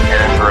and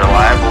as a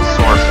reliable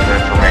source of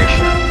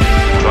information.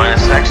 Join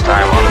us next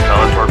time on the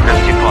Bellator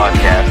Christi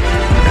podcast.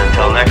 And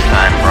until next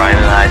time, Brian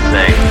and I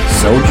say,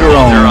 Soldier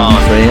on,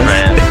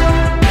 friends.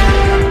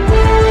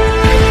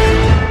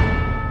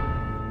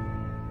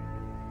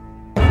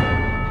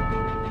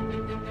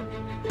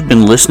 You've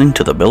been listening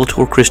to the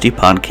Bellator Christi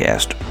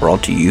podcast,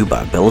 brought to you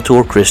by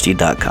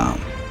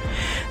BellatorChristi.com.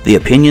 The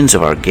opinions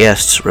of our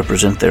guests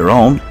represent their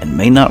own and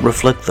may not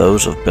reflect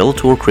those of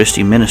Bellator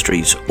Christi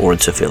Ministries or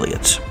its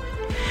affiliates.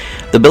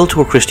 The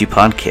Bellator Christi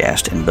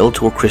podcast and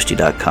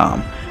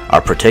BellatorChristi.com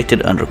are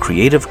protected under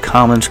Creative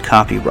Commons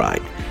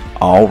copyright,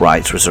 all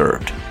rights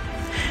reserved.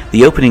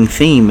 The opening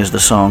theme is the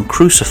song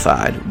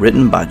Crucified,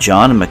 written by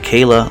John and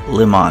Michaela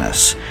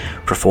Limonis,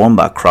 performed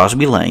by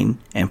Crosby Lane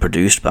and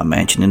produced by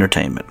Mansion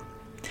Entertainment.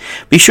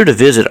 Be sure to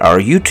visit our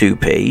YouTube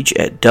page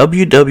at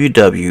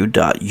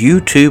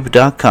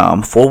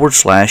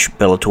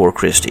www.youtube.com/Bellator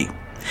Christi.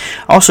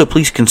 Also,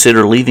 please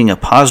consider leaving a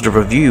positive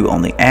review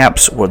on the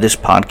apps where this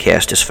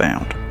podcast is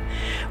found.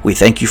 We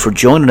thank you for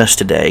joining us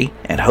today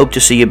and hope to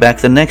see you back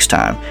the next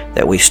time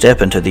that we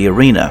step into the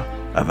arena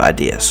of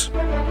ideas.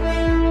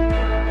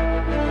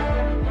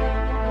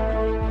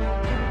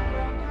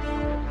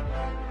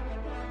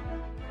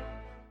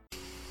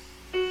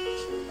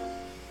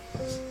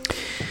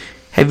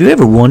 Have you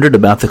ever wondered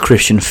about the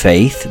Christian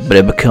faith but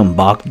have become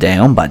bogged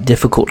down by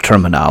difficult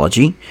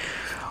terminology?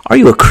 Are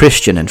you a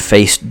Christian and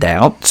faced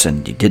doubts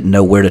and you didn't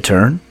know where to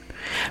turn?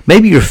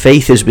 Maybe your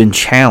faith has been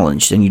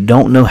challenged and you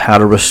don't know how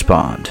to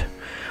respond.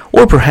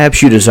 Or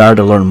perhaps you desire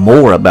to learn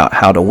more about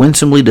how to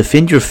winsomely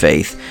defend your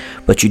faith,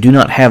 but you do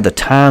not have the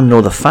time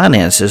nor the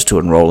finances to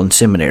enroll in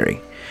seminary.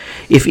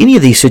 If any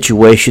of these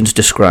situations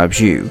describes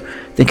you,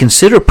 then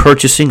consider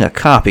purchasing a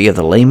copy of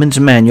the Layman's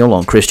Manual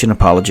on Christian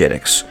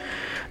Apologetics.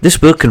 This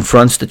book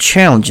confronts the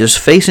challenges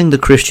facing the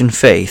Christian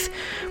faith,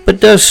 but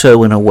does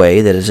so in a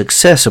way that is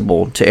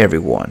accessible to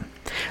everyone.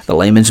 The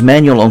Layman's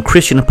Manual on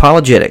Christian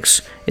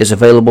Apologetics is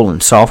available in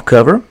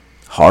softcover,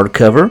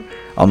 hardcover,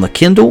 on the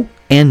Kindle,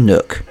 and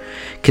Nook.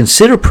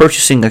 Consider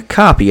purchasing a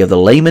copy of the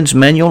Layman's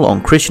Manual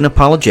on Christian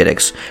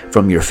Apologetics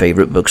from your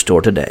favorite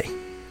bookstore today.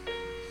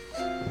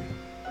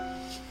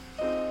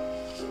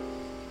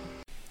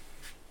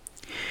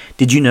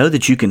 Did you know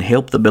that you can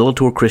help the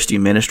Bellator Christi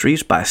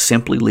Ministries by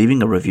simply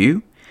leaving a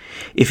review?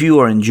 If you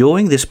are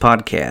enjoying this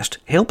podcast,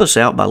 help us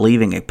out by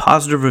leaving a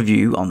positive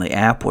review on the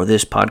app where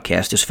this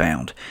podcast is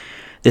found.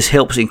 This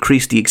helps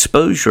increase the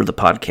exposure of the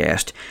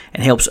podcast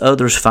and helps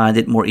others find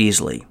it more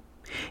easily.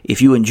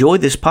 If you enjoy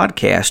this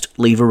podcast,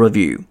 leave a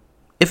review.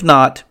 If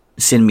not,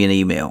 send me an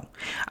email.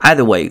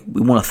 Either way,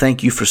 we want to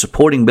thank you for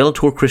supporting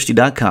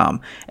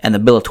BellatorChristi.com and the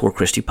Bellator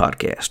Christi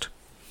podcast.